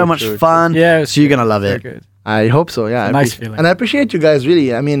 "That was true, so much true, fun." Yeah, it was so you're gonna love Very it. good. I hope so. Yeah, a nice feeling. and I appreciate you guys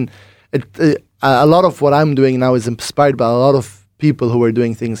really. I mean, a lot of what I'm doing now is inspired by a lot of people who are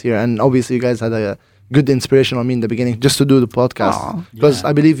doing things here, and obviously you guys had a good inspiration on me in the beginning just to do the podcast because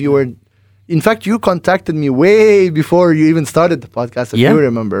I believe you were. In fact, you contacted me way before you even started the podcast, if Yeah. you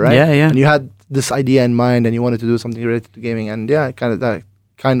remember, right? Yeah. And you had this idea in mind, and you wanted to do something related to gaming, and that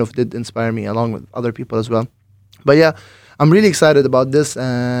kind of did inspire me along with other people as well. But yeah, I'm really excited about this,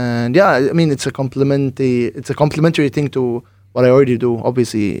 and yeah, I mean it's a complementary thing to what I already do.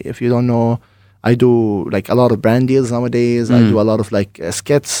 Obviously, if you don't know, I do like a lot of brand deals nowadays. I do a lot of like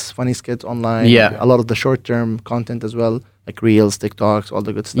skits, funny skits online. Yeah. A lot of the short-term content as well, like reels, TikToks, all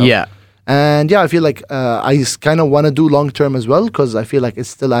the good stuff. Yeah. And yeah, I feel like I kind of want to do long-term as well because I feel like it's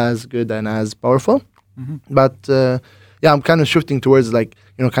still as good and as powerful. But yeah, I'm kind of shifting towards like,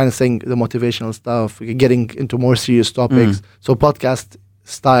 kind of saying the motivational stuff, getting into more serious topics. So podcast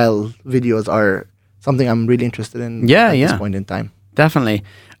style videos are something I'm really interested in at this point in time. Definitely.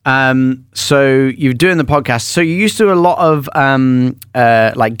 So you're doing the podcast. So you used to do a lot of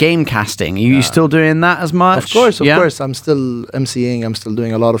like game casting. Are you still doing that as much? Of course. I'm still MCing. I'm still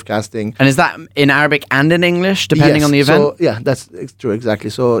doing a lot of casting. And is that in Arabic and in English, depending Yes, on the event? So, yeah, it's true, exactly.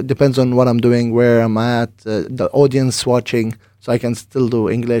 So it depends on what I'm doing, where I'm at, the audience watching. So I can still do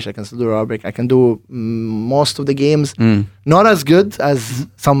English, I can still do Arabic, I can do most of the games. Not as good as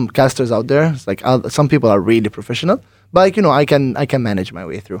some casters out there. It's like some people are really professional, but I can manage my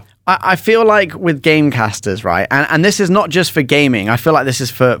way through. I feel like with game casters, right, and this is not just for gaming. I feel like this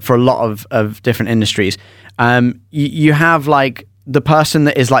is for a lot of different industries. You have like the person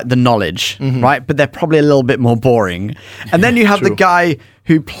that is like the knowledge, right? But they're probably a little bit more boring. And then you have the guy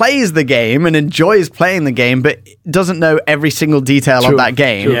who plays the game and enjoys playing the game, but doesn't know every single detail of that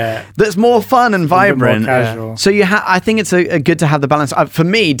game. Yeah. That's more fun and bit more vibrant. casual. So I think it's a good to have the balance. For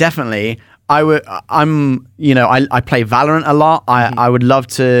me, definitely. I play Valorant a lot. I would love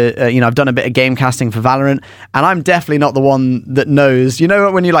to, I've done a bit of game casting for Valorant, and I'm definitely not the one that knows.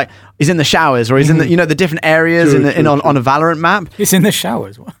 When you're like, he's in the showers or he's in the different areas on a Valorant map. He's in the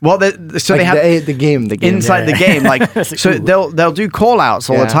showers. Well, they have the game inside the game, like so Ooh. they'll do call outs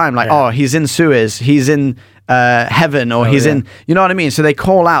all the time, like he's in sewers, he's in heaven, or he's in, you know what I mean? So they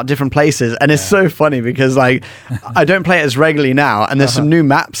call out different places, and it's so funny because like I don't play it as regularly now, and there's some new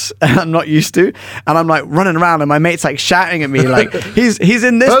maps I'm not used to, and I'm like running around, and my mate's like shouting at me like he's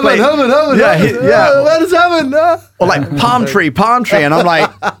in this place. Heaven, where is heaven? Or like palm tree, and I'm like,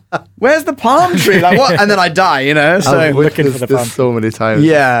 where's the palm tree? Like what? And then I die, you know. So I've witnessed this so many times.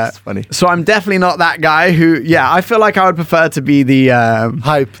 Yeah, it's funny. So I'm definitely not that guy who. Yeah, I feel like I would prefer to be the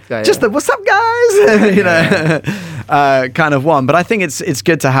hype guy. Just the what's up, guys? You know. Kind of one, but I think it's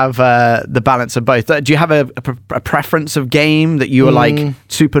good to have the balance of both. Do you have a preference of game that you are like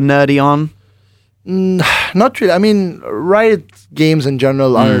super nerdy on? Not really. I mean, Riot games in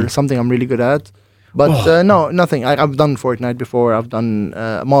general are something I'm really good at, but no, nothing. I've done Fortnite before. I've done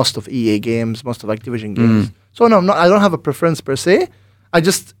most of EA games, most of Activision games. So no, I don't have a preference per se. I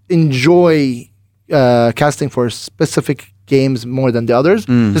just enjoy casting for specific games more than the others,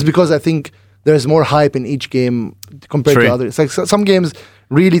 just because I think there's more hype in each game compared to others. Like some games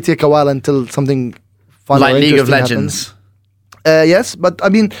really take a while until something fun like or League of interesting Legends. Yes, but I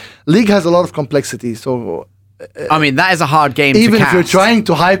mean, League has a lot of complexity. So I mean, that is a hard game even to cast. if you're trying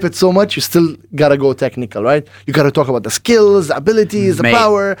to hype it so much, you still gotta go technical, right? You gotta talk about the skills, the abilities, the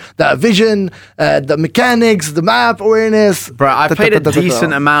power, the vision, the mechanics, the map awareness. Bro, I've played a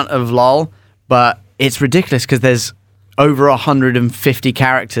decent amount of LoL, but it's ridiculous because there's over 150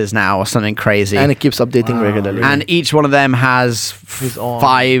 characters now or something crazy. And it keeps updating regularly. And each one of them has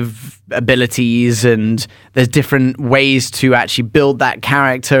 5 abilities, and there's different ways to actually build that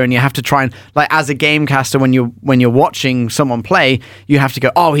character, and you have to try and, like, as a game caster, when you're watching someone play, you have to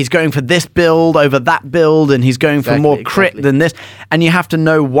go, oh, he's going for this build over that build, and he's going for more crit than this, and you have to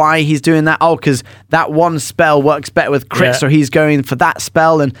know why he's doing that. Oh, because that one spell works better with crits, so he's going for that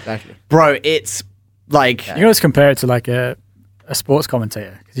spell. And bro, it's like you always compare it to like a sports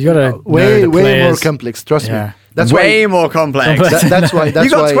commentator, because you got to way more complex. Trust me, that's way more complex. That's why you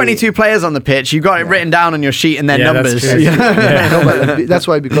got 22 players on the pitch. You got it written down on your sheet and their numbers. That's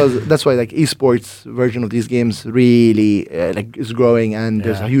why like esports version of these games really like is growing, and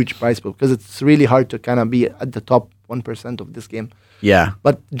there's a huge prize pool because it's really hard to kind of be at the top 1% of this game. Yeah,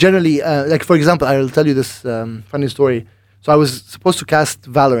 but generally, like for example, I'll tell you this funny story. So I was supposed to cast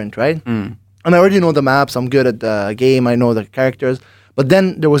Valorant, right? And I already know the maps. I'm good at the game. I know the characters. But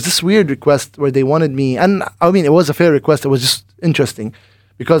then there was this weird request where they wanted me, and I mean, it was a fair request. It was just interesting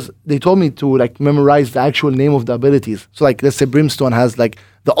because they told me to like memorize the actual name of the abilities. So like, let's say Brimstone has like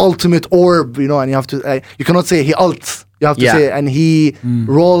the ultimate orb, you know, and you have to, you cannot say he ults. You have to say, and he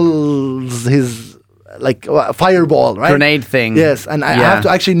rolls his like fireball, right? Grenade thing. Yes, and I have to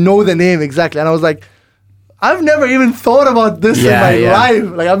actually know the name exactly. And I was like, I've never even thought about this in my life.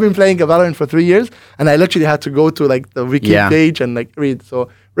 Like, I've been playing Valorant for 3 years, and I literally had to go to like the wiki page and like read. So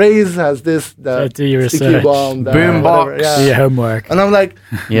Raze has this, the sticky bomb, the boombox, do your homework, and I'm like,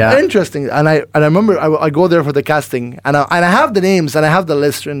 interesting. And I remember I go there for the casting, and I have the names and I have the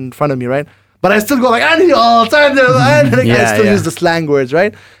list in front of me, right? But I still go like, and I still use the slang words,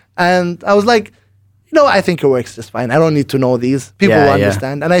 right? And I was like, you know, I think it works just fine. I don't need to know these. People will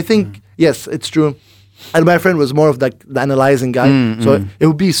understand. And I think yes, it's true. And my friend was more of like the analyzing guy, so it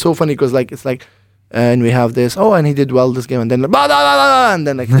would be so funny because like it's like, and we have this. Oh, and he did well this game, and then like, blah, blah, blah, blah, and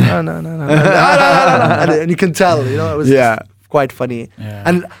then like no, and you can tell, you know, it was quite funny. Yeah.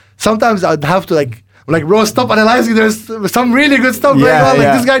 And sometimes I'd have to like, bro, stop analyzing. There's some really good stuff going on.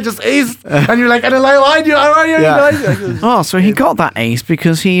 Like this guy just aced, and you're like, analyze. Why are you analyzing? Oh, so he got that ace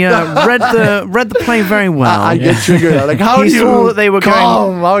because he read the play very well. I get triggered. Like, how he are saw you that they were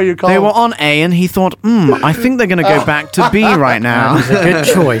calm? going. How are you calm? They were on A, and he thought, I think they're going to go back to B right now. It's a good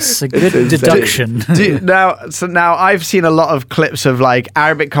choice, a good deduction. Now I've seen a lot of clips of like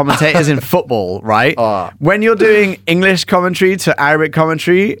Arabic commentators in football, right? When you're doing English commentary to Arabic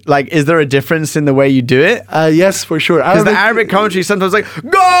commentary, like, is there a difference in the way you do it? Yes, for sure. Because the Arabic commentary sometimes like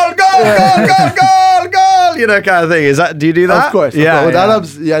goal, you know, kind of thing. Do you do that? Of course. Yeah. With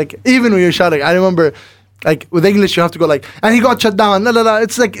Arabs, like even when you're shouting, I remember, like with English, you have to go like, and he got shut down.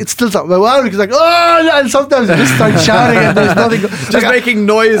 It's like it's still something. But Arabic is like, and sometimes you just start shouting and there's nothing. Just making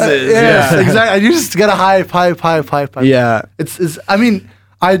noises. Yes, exactly. And you just get a hype. Yeah. It's. I mean,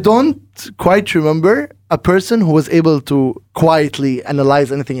 I don't quite remember a person who was able to quietly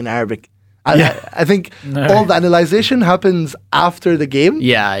analyze anything in Arabic. I think all the analyzation happens after the game.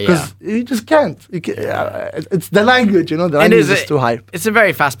 Because you just can't. It's the language, you know. The language is too hype. It's a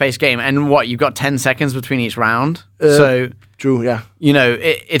very fast-paced game, and you've got 10 seconds between each round. So true, yeah. You know,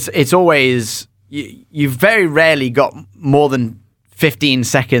 it's always you've very rarely got more than 15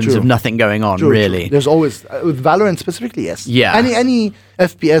 seconds of nothing going on. Really, there's always with Valorant specifically. Yes. Yeah. Any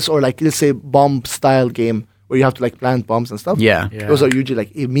FPS or like let's say bomb style game where you have to like plant bombs and stuff. Yeah. Those are usually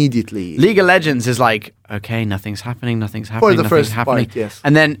like immediately. League of Legends is like, okay, nothing's happening. For the nothing's first happening. part, yes.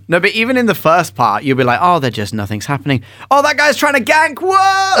 And then, no, but even in the first part, you'll be like, oh, nothing's happening. Oh, that guy's trying to gank.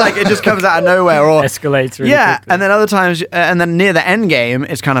 Whoa! Like, it just comes out of nowhere. Or Escalates really yeah, quickly. and then other times, and then near the end game,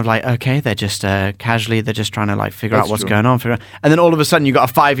 it's kind of like, okay, they're just casually, they're just trying to like figure That's out what's true. going on. And then all of a sudden, you got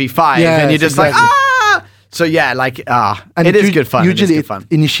a 5v5, and Yes, you're just exactly. like, ah! So yeah, like, And it is good fun. Usually, it is it good fun.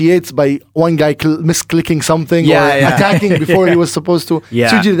 initiates by one guy misclicking something Yeah, or yeah. attacking before he was supposed to. Yeah.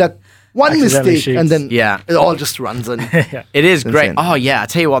 It's usually that one Accidentally mistake, and then Yeah. it all just runs in. It is great. insane. Oh yeah, I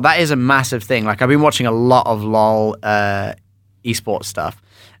tell you what, that is a massive thing. Like I've been watching a lot of LOL esports stuff,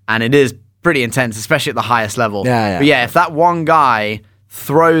 and it is pretty intense, especially at the highest level. Yeah. But yeah, if that one guy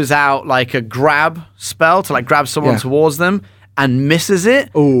throws out like a grab spell to like grab someone Yeah. towards them and misses it,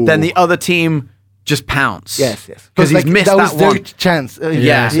 Ooh. then the other team just pounce. Yes. Because he's like, missed that was that their one. chance.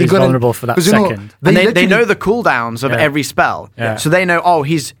 Yeah, so he he's couldn't- vulnerable for that 'cause, you know, second. And they literally- know the cooldowns of Yeah. every spell. Yeah. So they know, oh,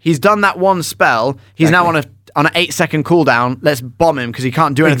 he's done that one spell. He's now on an 8-second cooldown. Let's bomb him because he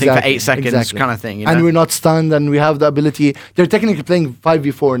can't do anything for 8 seconds, kind of thing. You know? And we're not stunned, and we have the ability. They're technically playing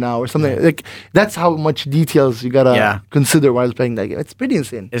 5v4 now or something. Like that's how much details you gotta consider while playing that game. It's pretty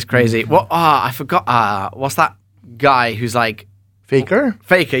insane. It's crazy. Well, I forgot. What's that guy who's like Faker?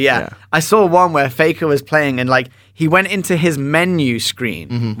 Faker? Yeah. I saw one where Faker was playing and like he went into his menu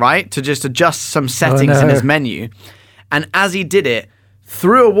screen, right, to just adjust some settings in his menu, and as he did it,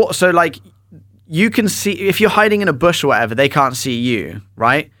 through a wall. So like you can see if you're hiding in a bush or whatever, they can't see you,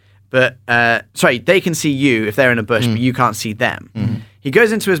 right? But sorry, they can see you if they're in a bush, but you can't see them. He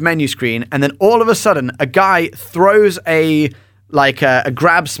goes into his menu screen, and then all of a sudden, a guy throws a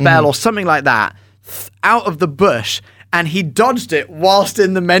grab spell or something like that out of the bush, and he dodged it whilst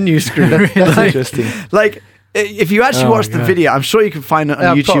in the menu screen. That's interesting. Like, if you actually watch the video, I'm sure you can find it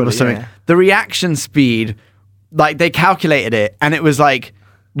on YouTube probably, or something. yeah. The reaction speed, like they calculated it, and it was like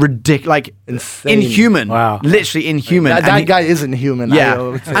ridiculous, like Insane. inhuman. Wow. Literally inhuman. That And guy isn't human.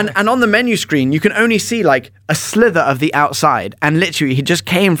 yeah, and on the menu screen, you can only see like a slither of the outside, and literally, he just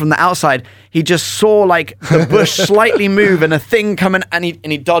came from the outside. He just saw like the bush slightly move and a thing coming, and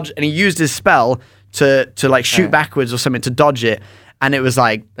he dodged, and he used his spell to like shoot backwards or something to dodge it, and it was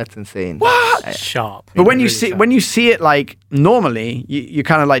like That's insane. what? Sharp. But when Really you see sharp. it like normally, you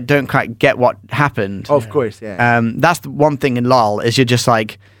kind of like don't quite get what happened. Of course, yeah. That's the one thing in LoL is you're just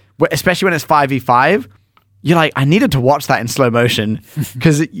like, especially when it's 5v5, you're like, I needed to watch that in slow motion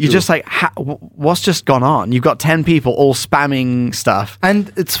because you're just like, what's just gone on? You've got 10 people all spamming stuff.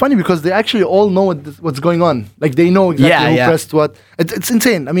 And it's funny because they actually all know what's going on. Like they know exactly who pressed what. It's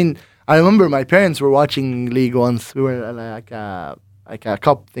insane. I mean, I remember my parents were watching League once. We were like a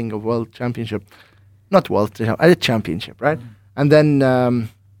cup thing of World Championship, not World Championship, right? And then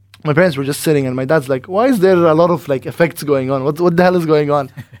my parents were just sitting, and my dad's like, "Why is there a lot of like effects going on? What the hell is going on?"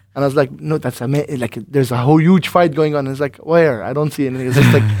 And I was like, "No, that's like there's a whole huge fight going on." And he's like, "Where? I don't see anything. It's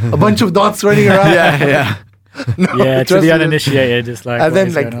just like a bunch of dots running around." Yeah. Yeah, to trust the me, uninitiated, just like. and what then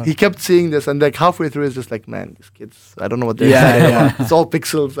is like going on? he kept seeing this, and like halfway through, it's just like, man, these kids, I don't know what they're Yeah, saying. yeah. It's all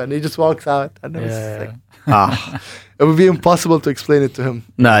pixels, and he just walks out, and it was Yeah. like, Ah. it would be impossible to explain it to him.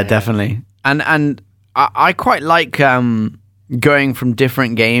 No, definitely. And I quite like going from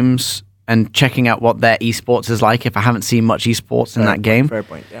different games and checking out what their esports is like if I haven't seen much esports in that game. Fair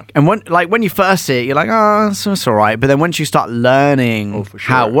point, yeah. And when you first see it, you're like, oh, it's all right. But then once you start learning for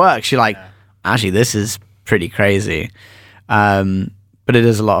how it sure. works, you're like, actually, this is pretty crazy. But it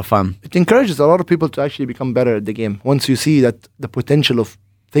is a lot of fun. It encourages a lot of people to actually become better at the game. Once you see that the potential of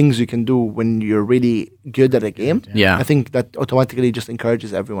things you can do when you're really good at a game, Yeah. I think that automatically just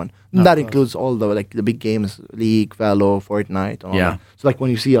encourages everyone. And that includes all the big games, League, Valo, Fortnite, and all Yeah. that. So like when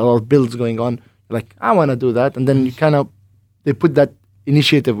you see a lot of builds going on, you're like, I want to do that, and then you they put that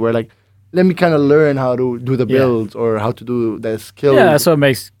initiative where like, let me kind of learn how to do the builds or how to do the skills. Yeah, that's what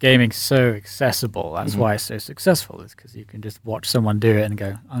makes gaming so accessible. That's why it's so successful, is because you can just watch someone do it and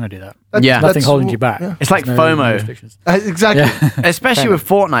go, I'm going to do that. Yeah. Nothing holding you back. yeah. It's like There's no FOMO. restrictions. Exactly. Yeah. Especially with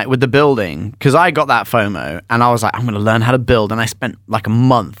Fortnite, with the building, because I got that FOMO and I was like, I'm going to learn how to build. And I spent like a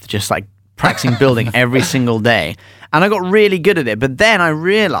month just like practicing building every single day. And I got really good at it. But then I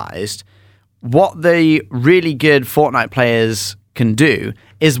realized what the really good Fortnite players can do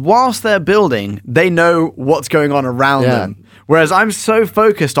is whilst they're building, they know what's going on around them. Whereas I'm so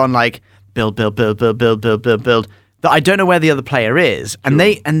focused on like build, that I don't know where the other player is. And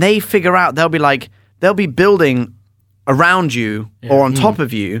they figure out they'll be building around you or on top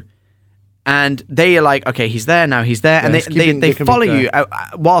of you, and they are like, okay, he's there now, he's there, and they follow you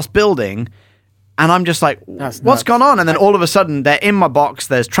whilst building, and I'm just like, what's gone on? And then all of a sudden they're in my box,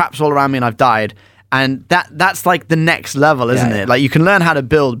 there's traps all around me, and I've died, And that's like the next level, isn't it? Like you can learn how to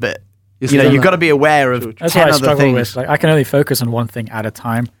build, but you've got to be aware of That's 10 what I other struggle things. with. Like I can only focus on one thing at a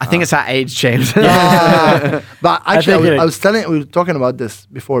time. I think it's that age, James. But actually, I we were talking about this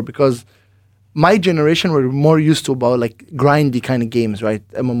before because my generation were more used to about like grindy kind of games, right?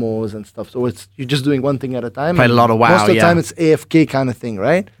 MMOs and stuff. So you're just doing one thing at a time. Played a lot of WoW, Most of the time it's AFK kind of thing,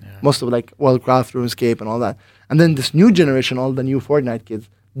 right? Yeah. Most of like Worldcraft, RuneScape and all that. And then this new generation, all the new Fortnite kids,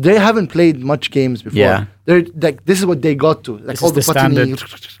 they haven't played much games before. Yeah. They're like, this is what they got to. Like This all is the the buttoning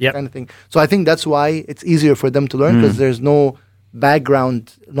standard. kind of thing. So I think that's why it's easier for them to learn because there's no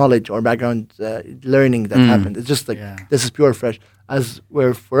background knowledge or background learning that happened. It's just like, this is pure fresh. As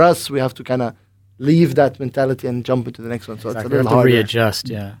where for us, we have to kind of leave that mentality and jump into the next one. So it's a little harder. Readjust,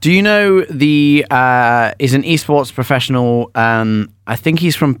 yeah. Do you know is an esports professional? I think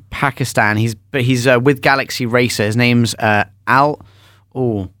he's from Pakistan. He's with Galaxy Racer. His name's Alvi,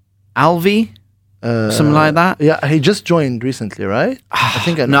 something like that. Yeah, he just joined recently, right? I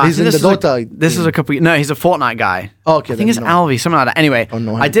think he's in the Dota. This is a couple. No, he's a Fortnite guy. Oh, okay, I think it's Alvi, something like that. Anyway,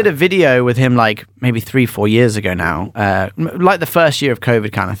 I did a video with him like maybe 3-4 years ago now, like the first year of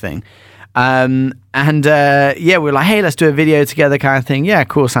COVID kind of thing. We were like, hey, let's do a video together kind of thing. Yeah,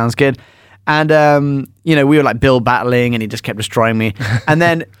 cool, sounds good. And we were like build battling and he just kept destroying me. And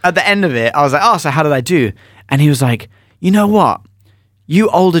then at the end of it, I was like, oh, so how did I do? And he was like, you know what? You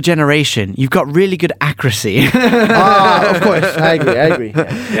older generation, you've got really good accuracy. Of course, I agree.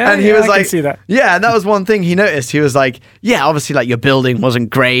 Yeah, and he was I like, can see that. yeah, and that was one thing he noticed. He was like, yeah, obviously like your building wasn't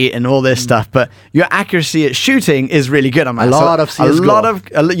great and all this stuff, but your accuracy at shooting is really good. I'm like, and and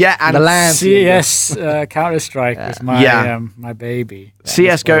the land. CS Counter-Strike is my baby.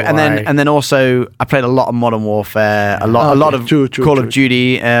 CS:GO, and then also I played a lot of Modern Warfare, a lot of Call of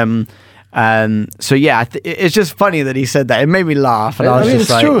Duty. It's just funny that he said that. It made me laugh. And I was just it's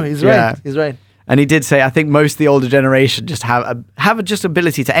like, true. He's right. He's right. And he did say, I think most of the older generation just have a just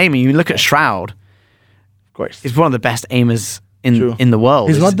ability to aim. You look at Shroud. Of course. He's one of the best aimers in the world.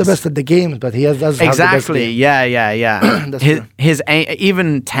 He's not the best at the game, but he does exactly. have the best game. Yeah. his aim,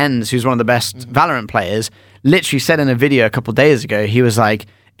 even Tens, who's one of the best Valorant players, literally said in a video a couple of days ago, he was like,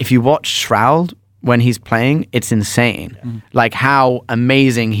 if you watch Shroud when he's playing, it's insane. Like how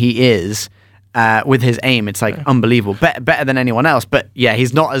amazing he is with his aim. It's like unbelievable. Better than anyone else. But yeah,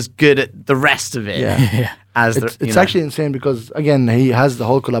 he's not as good at the rest of it. Yeah. It's actually insane because, again, he has the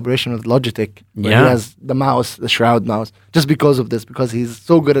whole collaboration with Logitech. He has the mouse, the Shroud mouse, just because of this, because he's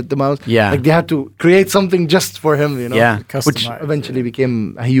so good at the mouse. Yeah. Like they had to create something just for him, Yeah. Which eventually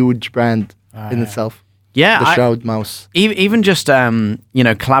became a huge brand in itself. Yeah, the Shroud mouse. Even just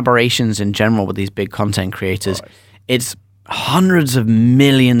collaborations in general with these big content creators, it's hundreds of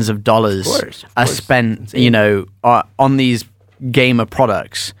millions of dollars are spent, on these gamer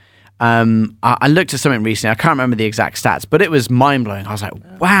products. I looked at something recently. I can't remember the exact stats, but it was mind blowing. I was like,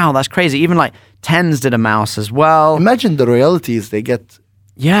 wow, that's crazy. Even like Tens did a mouse as well. Imagine the royalties they get.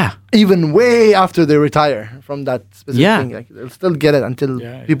 Yeah. Even way after they retire from that specific thing. Like, they'll still get it until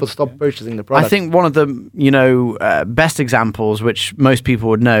people stop purchasing the product. I think one of the, best examples, which most people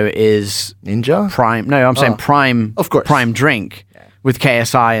would know, is Ninja? Prime. No, I'm saying Prime. Of course. Prime Drink with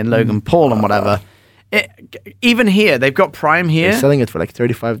KSI and Logan Paul and whatever. Even here, they've got Prime here. They're selling it for like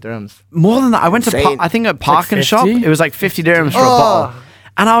 35 dirhams. More than that. I went to, I think, a Park and Shop. It was like 50 dirhams for a bottle.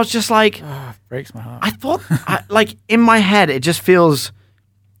 And I was just like... breaks my heart. I thought, in my head, it just feels...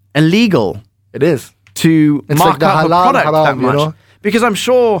 illegal. It is to mark like up a product haram, that much, because I'm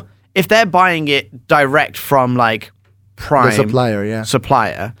sure if they're buying it direct from like Prime, the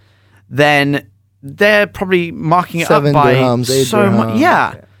supplier, then they're probably marking it up by dirhams, so much.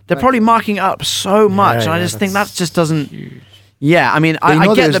 Yeah, they're probably marking it up so much, and I just think that just doesn't. Huge. Yeah, I mean,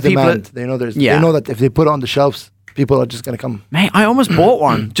 I get that people. They know there's. They know that if they put it on the shelves, people are just gonna come. Mate, I almost bought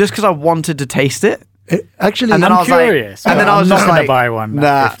one just because I wanted to taste it. Actually, and then I'm curious. And then I was not just going like, to buy one.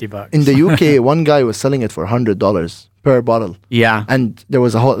 $50. In the UK, one guy was selling it for $100 per bottle. Yeah, and there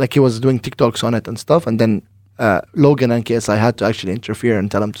was a whole he was doing TikToks on it and stuff. And then Logan and KSI had to actually interfere and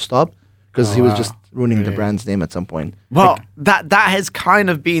tell him to stop because he was just ruining the brand's name at some point. Well, that has kind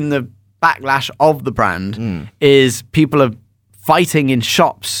of been the backlash of the brand. Is people are fighting in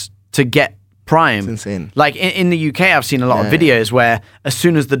shops to get Prime. It's insane. Like in the UK, I've seen a lot of videos where as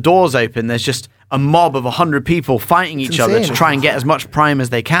soon as the doors open, there's just a mob of 100 people fighting each other to try and get as much Prime as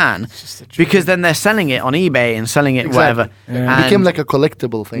they can, because then they're selling it on eBay and selling it whatever. It became like a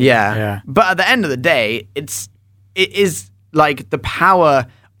collectible thing. Yeah. But at the end of the day, it is like the power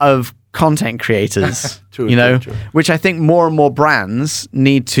of content creators, true. Which I think more and more brands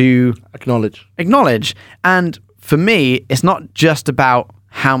need to acknowledge. And for me, it's not just about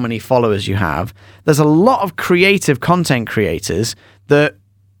how many followers you have. There's a lot of creative content creators that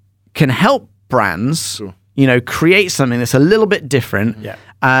can help brands, True. Create something that's a little bit different. Yeah.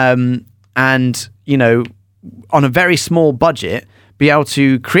 And, on a very small budget, be able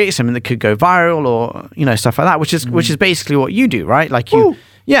to create something that could go viral or, stuff like that, which is basically what you do, right? Like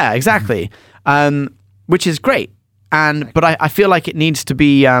yeah, exactly. Which is great. But I feel like it needs to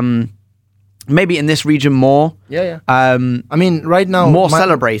be, maybe in this region more. Yeah. I mean, right now, more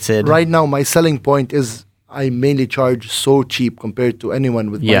celebrated. Right now, my selling point is I mainly charge so cheap compared to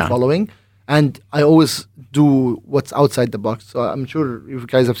anyone with my following. And I always do what's outside the box. So I'm sure you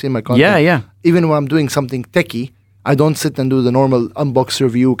guys have seen my content. Yeah. Even when I'm doing something techie, I don't sit and do the normal unbox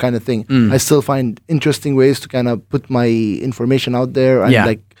review kind of thing. I still find interesting ways to kind of put my information out there. And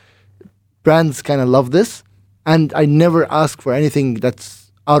like brands kind of love this. And I never ask for anything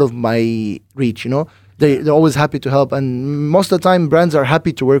that's out of my reach, They're always happy to help. And most of the time, brands are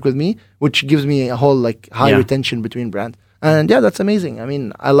happy to work with me, which gives me a whole high retention between brands. And that's amazing. I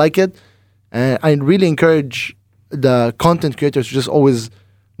mean, I like it. I really encourage the content creators to just always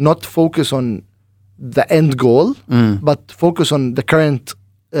not focus on the end goal, but focus on the current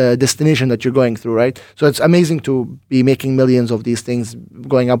destination that you're going through, right? So it's amazing to be making millions of these things,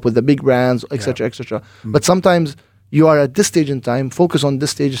 going up with the big brands, etc., etc. But sometimes you are at this stage in time, focus on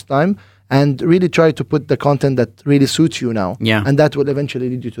this stage of time, and really try to put the content that really suits you now. Yeah. And that will eventually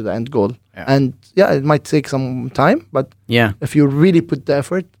lead you to the end goal. Yeah. And it might take some time, but if you really put the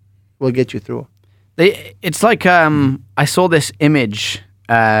effort, will get you through. It's like I saw this image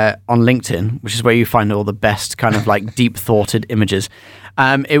on LinkedIn, which is where you find all the best kind of deep-thoughted images.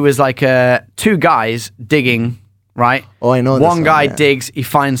 It was like two guys digging, right? Oh, I know. One guy digs, he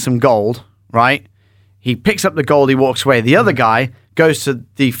finds some gold, right? He picks up the gold, he walks away. The other guy goes to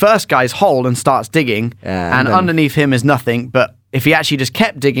the first guy's hole and starts digging, and underneath him is nothing, but if he actually just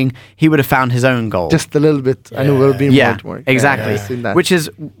kept digging, he would have found his own gold. Just a little bit, and it would have been more work. Exactly. Which is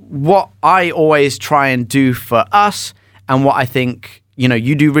what I always try and do for us, and what I think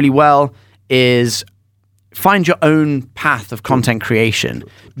you do really well is find your own path of content creation.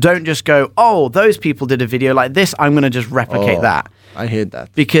 Don't just go, oh, those people did a video like this, I'm going to just replicate that. I hate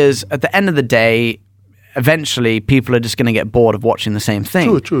that. Because at the end of the day, eventually people are just going to get bored of watching the same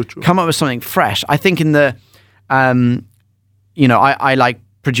thing. True. Come up with something fresh. I think in the, I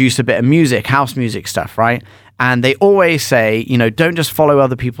produce a bit of music, house music stuff, right? And they always say, don't just follow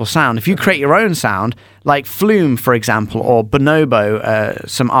other people's sound. If you create your own sound, like Flume, for example, or Bonobo,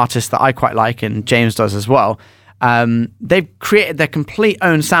 some artists that I quite like and James does as well, they've created their complete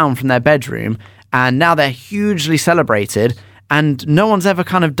own sound from their bedroom, and now they're hugely celebrated, and no one's ever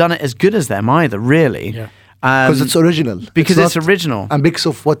kind of done it as good as them either, really. Yeah. Because it's original. Because it's original. And because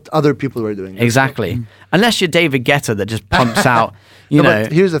of what other people were doing. Exactly. Unless you're David Guetta that just pumps out,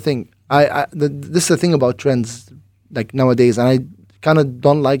 But here's the thing. This is the thing about trends nowadays, and I kind of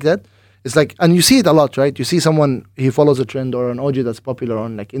don't like that. It's and you see it a lot, right? You see someone, he follows a trend or an audio that's popular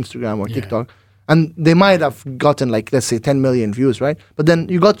on Instagram or TikTok, and they might have gotten let's say 10 million views, right? But then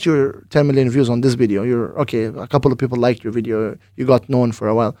you got your 10 million views on this video. You're okay, a couple of people liked your video, you got known for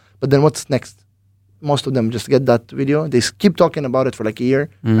a while. But then what's next? Most of them just get that video. They keep talking about it for a year,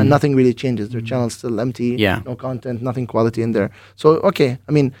 and nothing really changes. Their channel's still empty, no content, nothing quality in there. So, okay,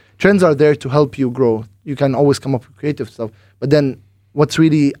 I mean, trends are there to help you grow. You can always come up with creative stuff. But then what's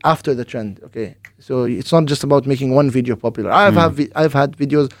really after the trend? Okay, so it's not just about making one video popular. I've had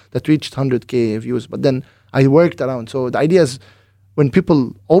videos that reached 100K views, but then I worked around. So the idea is when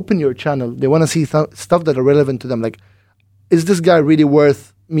people open your channel, they want to see stuff that are relevant to them. Is this guy really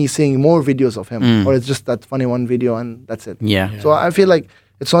worth me seeing more videos of him, or it's just that funny one video and that's it? So I feel like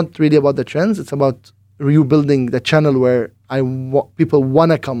it's not really about the trends, it's about you building the channel where people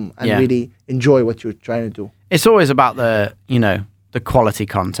want to come and really enjoy what you're trying to do. It's always about the quality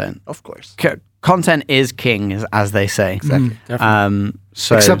content. Of course. Content is king, as they say. Exactly.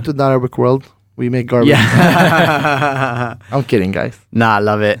 So except in the Arabic world, we make garbage. Yeah. I'm kidding, guys. Nah, I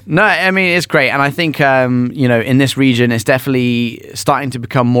love it. No, I mean, it's great. And I think, in this region, it's definitely starting to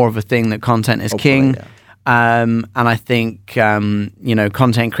become more of a thing that content is king. Yeah. And I think,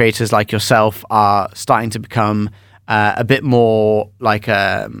 content creators like yourself are starting to become a bit more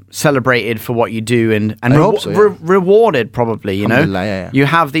celebrated for what you do and rewarded probably, You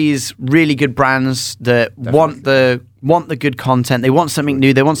have these really good brands that want the good content. They want something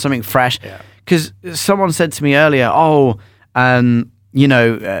new. They want something fresh. Because someone said to me earlier, the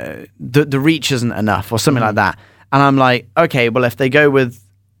reach isn't enough or something like that. And I'm like, okay, well, if they go with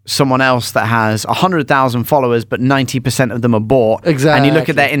someone else that has 100,000 followers, but 90% of them are bought. Exactly. And you look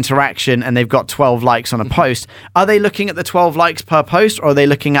at their interaction and they've got 12 likes on a post. Are they looking at the 12 likes per post, or are they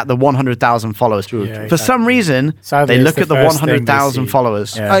looking at the 100,000 followers? For some reason, Sadly, they it's look the at the first thing they 100,000 see.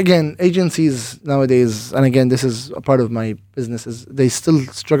 followers. Yeah. Again, agencies nowadays, and again, this is a part of my business, is they still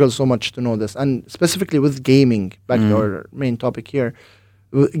struggle so much to know this. And specifically with gaming, back to our main topic here,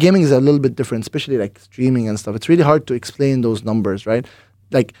 gaming is a little bit different, especially like streaming and stuff. It's really hard to explain those numbers, right?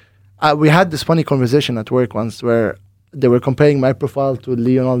 Like, we had this funny conversation at work once where they were comparing my profile to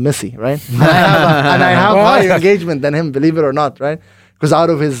Lionel Messi, right? And I have higher engagement than him, believe it or not, right? Because out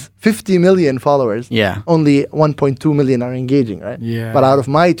of his 50 million followers, only 1.2 million are engaging, right? Yeah. But out of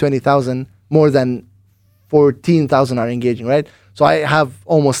my 20,000, more than 14,000 are engaging, right? So I have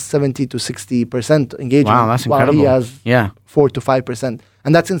almost 70 to 60% engagement. Wow, that's incredible. While he has 4 to 5%.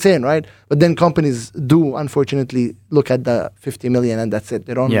 And that's insane, right? But then companies do, unfortunately, look at the 50 million and that's it.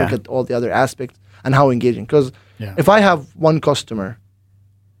 They don't look at all the other aspects and how engaging. Because if I have one customer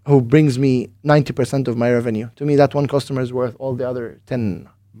who brings me 90% of my revenue, to me, that one customer is worth all the other 10,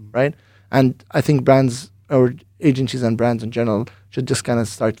 right? And I think brands or agencies and brands in general should just kind of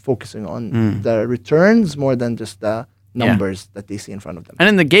start focusing on the returns more than just the numbers that they see in front of them. And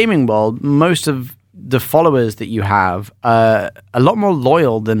in the gaming world, most of the followers that you have are a lot more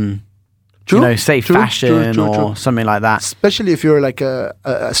loyal than, say fashion or something like that. Especially if you're like a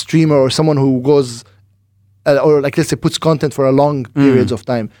streamer or someone who goes, or like let's say puts content for a long periods of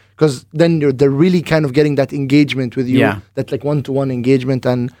time. Because then they're really kind of getting that engagement with you, that like one-to-one engagement.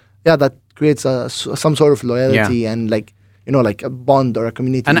 And that creates some sort of loyalty and like, like a bond or a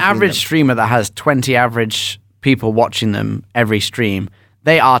community. An average streamer that has 20 average people watching them every stream,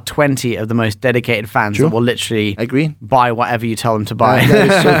 they are 20 of the most dedicated fans that will literally buy whatever you tell them to buy. That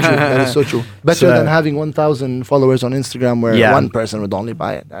is so true. That is so true. Better than having 1,000 followers on Instagram where one person would only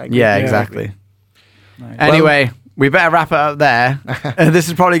buy it. Yeah, exactly. Nice. Anyway, we better wrap it up there. This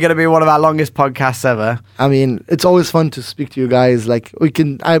is probably going to be one of our longest podcasts ever. I mean, it's always fun to speak to you guys. Like,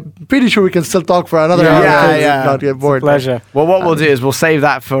 I'm pretty sure we can still talk for another hour. Not get bored. Pleasure. Well, what we'll do is we'll save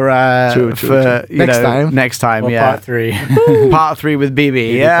that for next time. Part 3. Part 3 with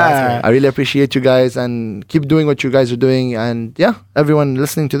Bibi. I really appreciate you guys and keep doing what you guys are doing. And everyone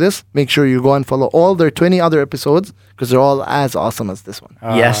listening to this, make sure you go and follow all their 20 other episodes because they're all as awesome as this one.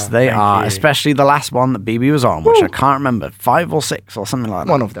 Yes, they are. Especially the last one that Bibi was on, which I can't remember, 5 or 6 or something like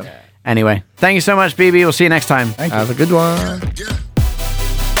that. One of them. Anyway, thank you so much, Bibi. We'll see you next time. Have a good one.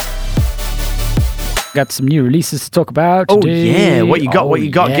 Got some new releases to talk about today. Yeah, what you got? What you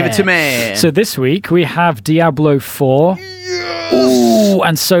got? Give it to me. So this week we have Diablo 4. Yes! Ooh,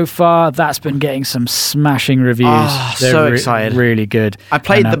 and so far that's been getting some smashing reviews. They're so excited. Really good. I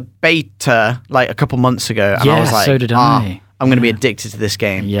played the beta like a couple months ago and I was like, so did I. I'm going to be addicted to this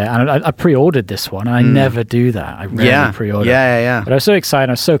game. Yeah, and I pre-ordered this one, and I never do that. I rarely pre-order. Yeah. But I was so excited,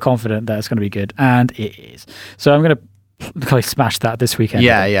 I was so confident that it's going to be good, and it is. So I'm going to smash that this weekend.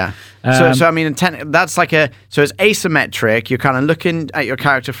 Yeah. So I mean, that's like so it's asymmetric. You're kind of looking at your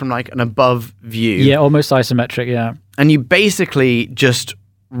character from like an above view. Yeah, almost isometric, yeah. And you basically just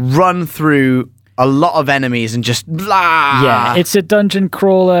run through a lot of enemies and just blah. Yeah, it's a dungeon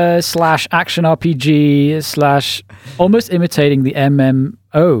crawler / action RPG / almost imitating the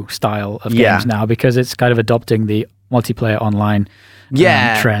MMO style of games now because it's kind of adopting the multiplayer online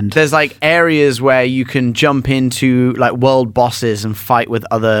trend. There's like areas where you can jump into like world bosses and fight with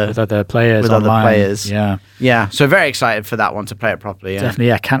other players. Yeah. So very excited for that one to play it properly. Yeah.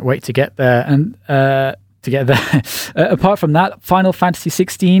 Definitely. Can't wait to get there and apart from that, Final Fantasy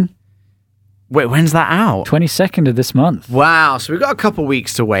 16. Wait, when's that out? 22nd of this month. Wow, so we've got a couple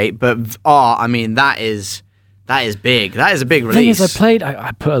weeks to wait, but I mean that is big. That is a big release. The thing is,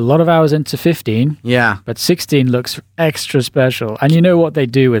 I put a lot of hours into 15. Yeah. But 16 looks extra special. And you know what they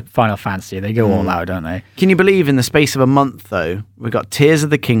do with Final Fantasy? They go all out, don't they? Can you believe in the space of a month though, we've got Tears of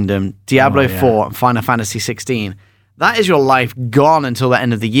the Kingdom, Diablo 4, and Final Fantasy 16. That is your life gone until the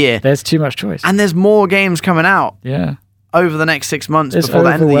end of the year. There's too much choice. And there's more games coming out. Yeah. Over the next 6 months before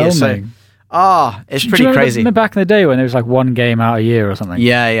the end of the year. So it's pretty crazy. Remember back in the day when there was like one game out a year or something?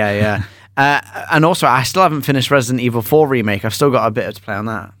 Yeah. And also, I still haven't finished Resident Evil 4 Remake. I've still got a bit to play on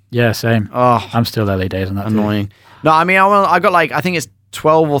that. Yeah, same. I'm still early days on that. Annoying. Too. No, I mean, I got like, I think it's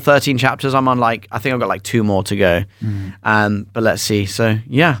 12 or 13 chapters. I'm on like, I think I've got like 2 more to go. But let's see. So,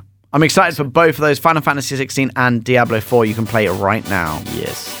 yeah. I'm excited for both of those, Final Fantasy 16 and Diablo 4. You can play it right now.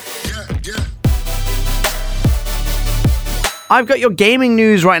 Yes. I've got your gaming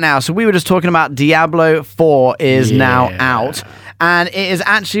news right now. So we were just talking about Diablo 4 is now out. And it has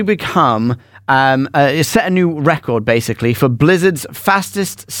actually become it set a new record, basically, for Blizzard's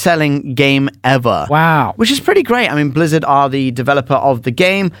fastest-selling game ever. Wow. Which is pretty great. I mean, Blizzard are the developer of the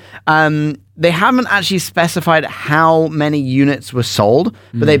game. They haven't actually specified how many units were sold,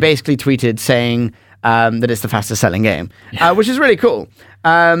 but they basically tweeted saying that it's the fastest-selling game, which is really cool.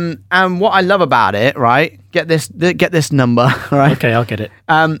 And what I love about it, right? Get this number, right? Okay, I'll get it.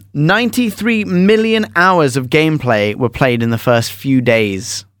 93 million hours of gameplay were played in the first few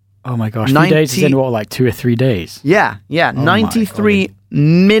days. Oh my gosh, few days is in what, like 2 or 3 days? Yeah, Oh 93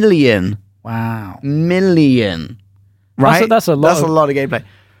 million. Wow. Million. Right? That's a lot. That's a lot of gameplay.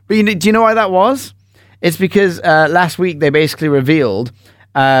 But do you know why that was? It's because last week they basically revealed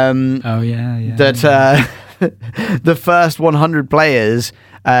that the first 100 players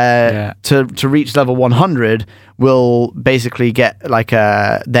to reach level 100 will basically get like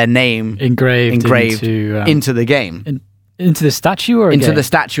their name engraved into the game. Into the statue or into the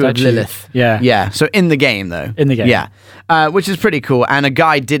statue of Lilith. Yeah. So in the game though. In the game. Yeah. Which is pretty cool. And a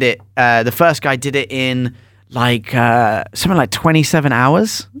guy did it. The first guy did it in like something like 27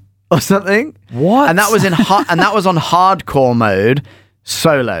 hours or something. What? And that was on hardcore mode,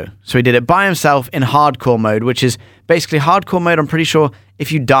 solo. So he did it by himself in hardcore mode, which is basically hardcore mode. I'm pretty sure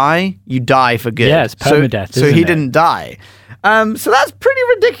if you die for good. Yeah, it's permadeath. So he didn't die. So that's pretty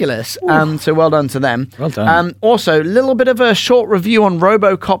ridiculous. So well done to them. Well done. Also, a little bit of a short review on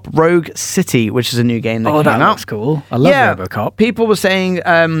Robocop Rogue City, which is a new game that came out. That looks cool. I love Robocop. People were saying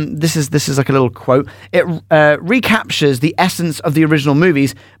this is like a little quote. It recaptures the essence of the original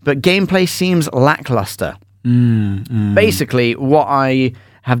movies, but gameplay seems lackluster. Basically, what I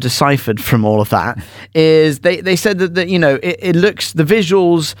have deciphered from all of that is they said that it looks, the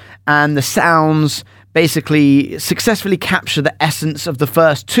visuals and the sounds basically successfully capture the essence of the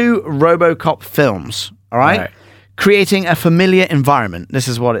first 2 Robocop films, all right? Creating a familiar environment. This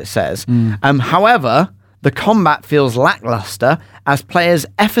is what it says. However, the combat feels lackluster as players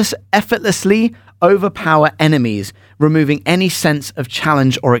effortlessly overpower enemies, removing any sense of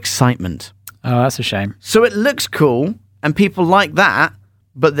challenge or excitement. Oh, that's a shame. So it looks cool, and people like that,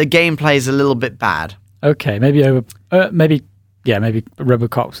 but the gameplay is a little bit bad. Okay, maybe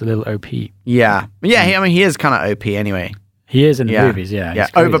Robocop's a little OP. Yeah. He is kind of OP anyway. He is in the movies, yeah. Yeah,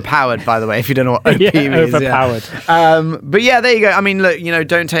 overpowered, by the way, if you don't know what OP means. Overpowered. Yeah. But yeah, there you go. I mean, look,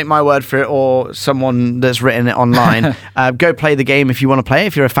 don't take my word for it or someone that's written it online. Go play the game if you want to play it,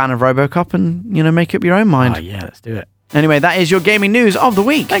 if you're a fan of Robocop, and, make up your own mind. Oh, yeah, let's do it. Anyway, that is your gaming news of the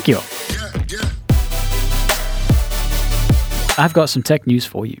week. Thank you. I've got some tech news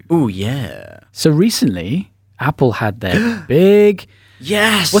for you. Oh, yeah. So recently, Apple had their big...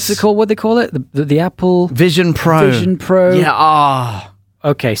 Yes. What's it called? What do they call it? The Apple... Vision Pro. Vision Pro. Yeah.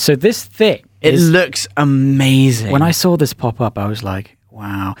 Okay, so this thing... It looks amazing. When I saw this pop up, I was like,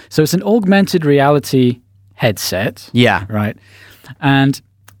 wow. So it's an augmented reality headset. Yeah. Right? And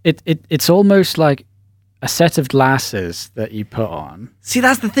it's almost like a set of glasses that you put on. See,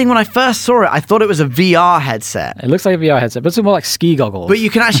 that's the thing. When I first saw it, I thought it was a VR headset. It looks like a VR headset, but it's more like ski goggles. But you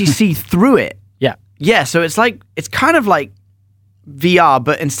can actually see through it. Yeah. Yeah, so it's kind of like VR,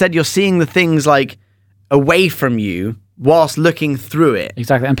 but instead you're seeing the things like away from you whilst looking through it.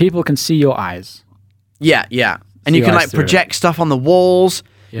 Exactly. And people can see your eyes. Yeah. And you can like project stuff on the walls.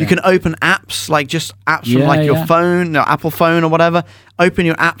 Yeah. You can open apps, like just apps from like your phone, Apple phone or whatever. Open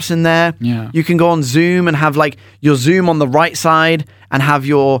your apps in there. Yeah. You can go on Zoom and have like your Zoom on the right side and have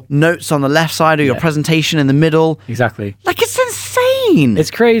your notes on the left side or your presentation in the middle. Exactly. Like, it's insane.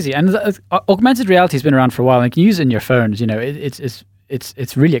 It's crazy. And augmented reality has been around for a while. And you can use it in your phones.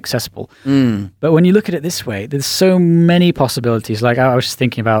 It's really accessible. But when you look at it this way, there's so many possibilities. Like I was just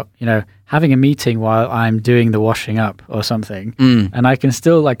thinking about, having a meeting while I'm doing the washing up or something, and I can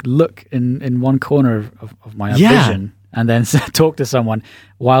still like look in one corner of my vision and then talk to someone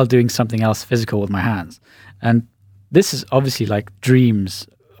while doing something else physical with my hands. And this is obviously like dreams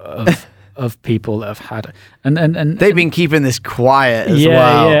of people that have had it. And they've been keeping this quiet as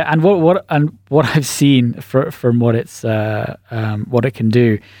well. Yeah. And what I've seen from what it's what it can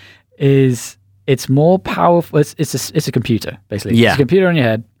do is it's more powerful. It's a computer basically. Yeah. It's a computer on your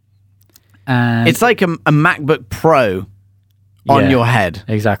head, and it's like a MacBook Pro on your head.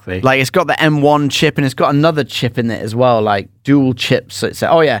 Exactly. Like it's got the M1 chip and it's got another chip in it as well, like dual chips. So it's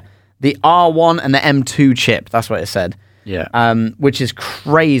the R1 and the M2 chip. That's what it said. Yeah. Which is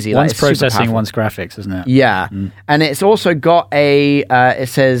crazy. One's processing, one's graphics, isn't it? Yeah. And it's also got it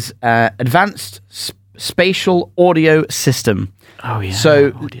says advanced spatial audio system. Oh, yeah.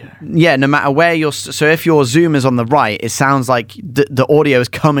 So, audio. Yeah, no matter where so if your Zoom is on the right, it sounds like the audio is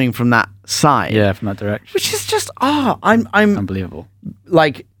coming from that side. Yeah, from that direction. Which is just, I'm unbelievable.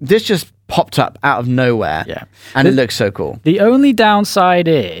 Like, this just popped up out of nowhere. Yeah. And it looks so cool. The only downside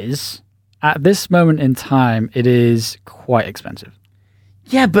is, at this moment in time, it is quite expensive.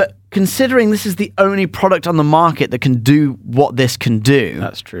 Yeah, but considering this is the only product on the market that can do what this can do.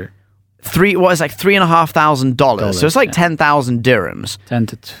 That's true. $3,500. So it's like 10,000 dirhams. 10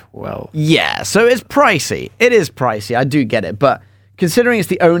 to 12. Yeah, so it's pricey. It is pricey. I do get it. But considering it's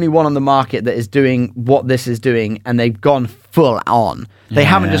the only one on the market that is doing what this is doing, and they've gone full on. They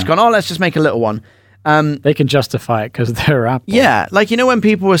haven't just gone, let's just make a little one. They can justify it because they're Apple. Yeah, like, when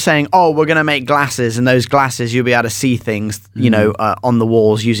people were saying, we're going to make glasses, and those glasses, you'll be able to see things, on the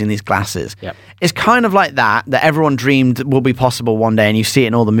walls using these glasses. Yep. It's kind of like that everyone dreamed will be possible one day, and you see it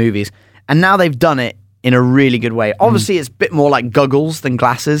in all the movies. And now they've done it in a really good way. Obviously, it's a bit more like goggles than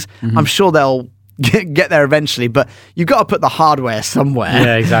glasses. I'm sure they'll get there eventually, but you've got to put the hardware somewhere.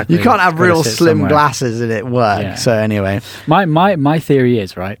 Yeah, exactly. You can't have real slim somewhere. glasses and it work. Yeah. So anyway. My theory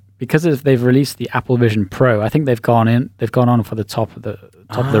is, right, because they've released the Apple Vision Pro, I think they've gone on for the top of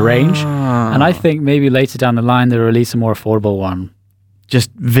the range. And I think maybe later down the line they'll release a more affordable one.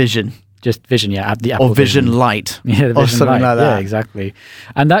 Just Vision. Just Vision, yeah. The Apple or Vision Lite. Yeah, the or Vision something Lite. like that. Yeah, exactly.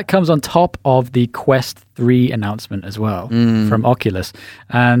 And that comes on top of the Quest 3 announcement as well from Oculus.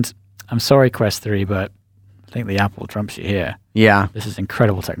 And I'm sorry, Quest 3, but I think the Apple trumps you here. Yeah. This is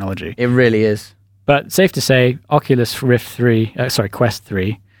incredible technology. It really is. But safe to say, Oculus Quest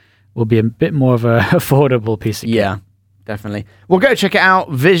 3 will be a bit more of a affordable piece of kit. Yeah. Definitely. Well, go check it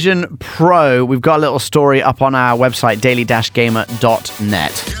out. Vision Pro. We've got a little story up on our website,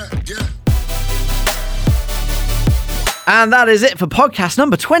 daily-gamer.net. And that is it for podcast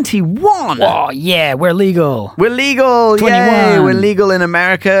number 21. Oh, yeah, we're legal. We're legal. 21. Yay. We're legal in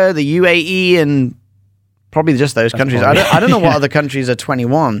America, the UAE, and probably just those countries. I don't know what other countries are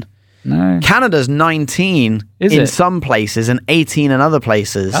 21. No. Canada's 19 in some places and 18 in other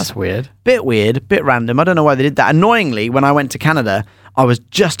places. That's weird. Bit weird, bit random. I don't know why they did that. Annoyingly, when I went to Canada, I was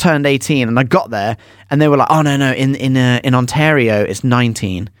just turned 18 and I got there and they were like, oh, no, in Ontario, it's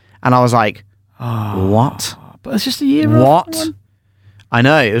 19. And I was like, what? But it's just a year What? off. I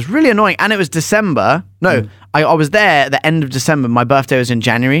know. It was really annoying. And it was December. No, I was there at the end of December. My birthday was in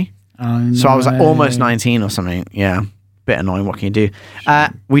January. Oh, no. So I was like almost 19 or something. Yeah. Bit annoying. What can you do?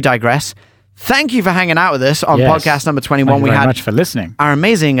 We digress. Thank you for hanging out with us on podcast number 21. Thank you very much for listening. Our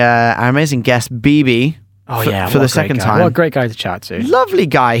amazing guest, Bibi. For the second time. What a great guy to chat to. Lovely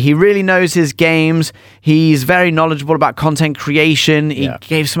guy. He really knows his games. He's very knowledgeable about content creation. He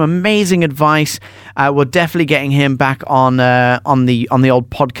gave some amazing advice. We're definitely getting him back on the old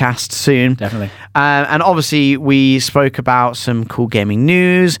podcast soon. Definitely. And obviously we spoke about some cool gaming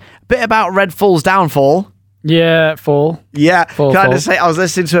news, a bit about Redfall's downfall. Yeah, Fall. Yeah. Fall. I just say, I was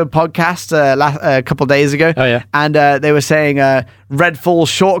listening to a podcast a couple of days ago. Oh, yeah. And they were saying Redfall's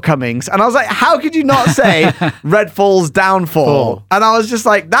shortcomings. And I was like, how could you not say Redfall's downfall? And I was just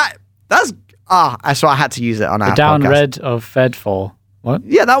like, that's... so I had to use it on our The down podcast. red of Fedfall. What?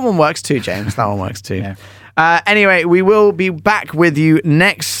 Yeah, that one works too, James. That one works too. Yeah. Anyway, we will be back with you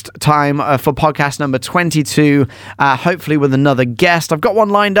next time for podcast number 22, hopefully with another guest. I've got one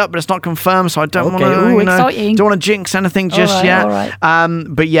lined up, but it's not confirmed, so I don't want to don't want to jinx anything just yet. All right.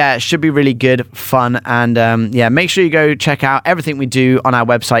 But yeah, it should be really good, fun, and make sure you go check out everything we do on our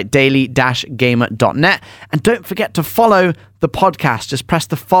website, daily-gamer.net, and don't forget to follow the podcast. Just press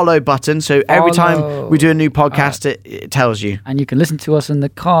the follow button, so every time we do a new podcast, it tells you. And you can listen to us in the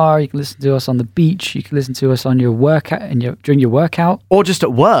car, you can listen to us on the beach, you can listen to us on your workout during your workout, or just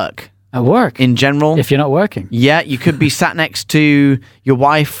at work. At work, in general, if you're not working. Yeah, you could be sat next to your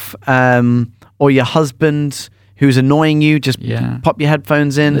wife or your husband who's annoying you. Just pop your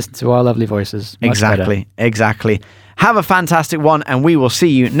headphones in, listen to our lovely voices. Exactly. Have a fantastic one, and we will see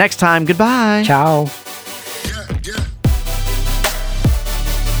you next time. Goodbye. Ciao. Yeah.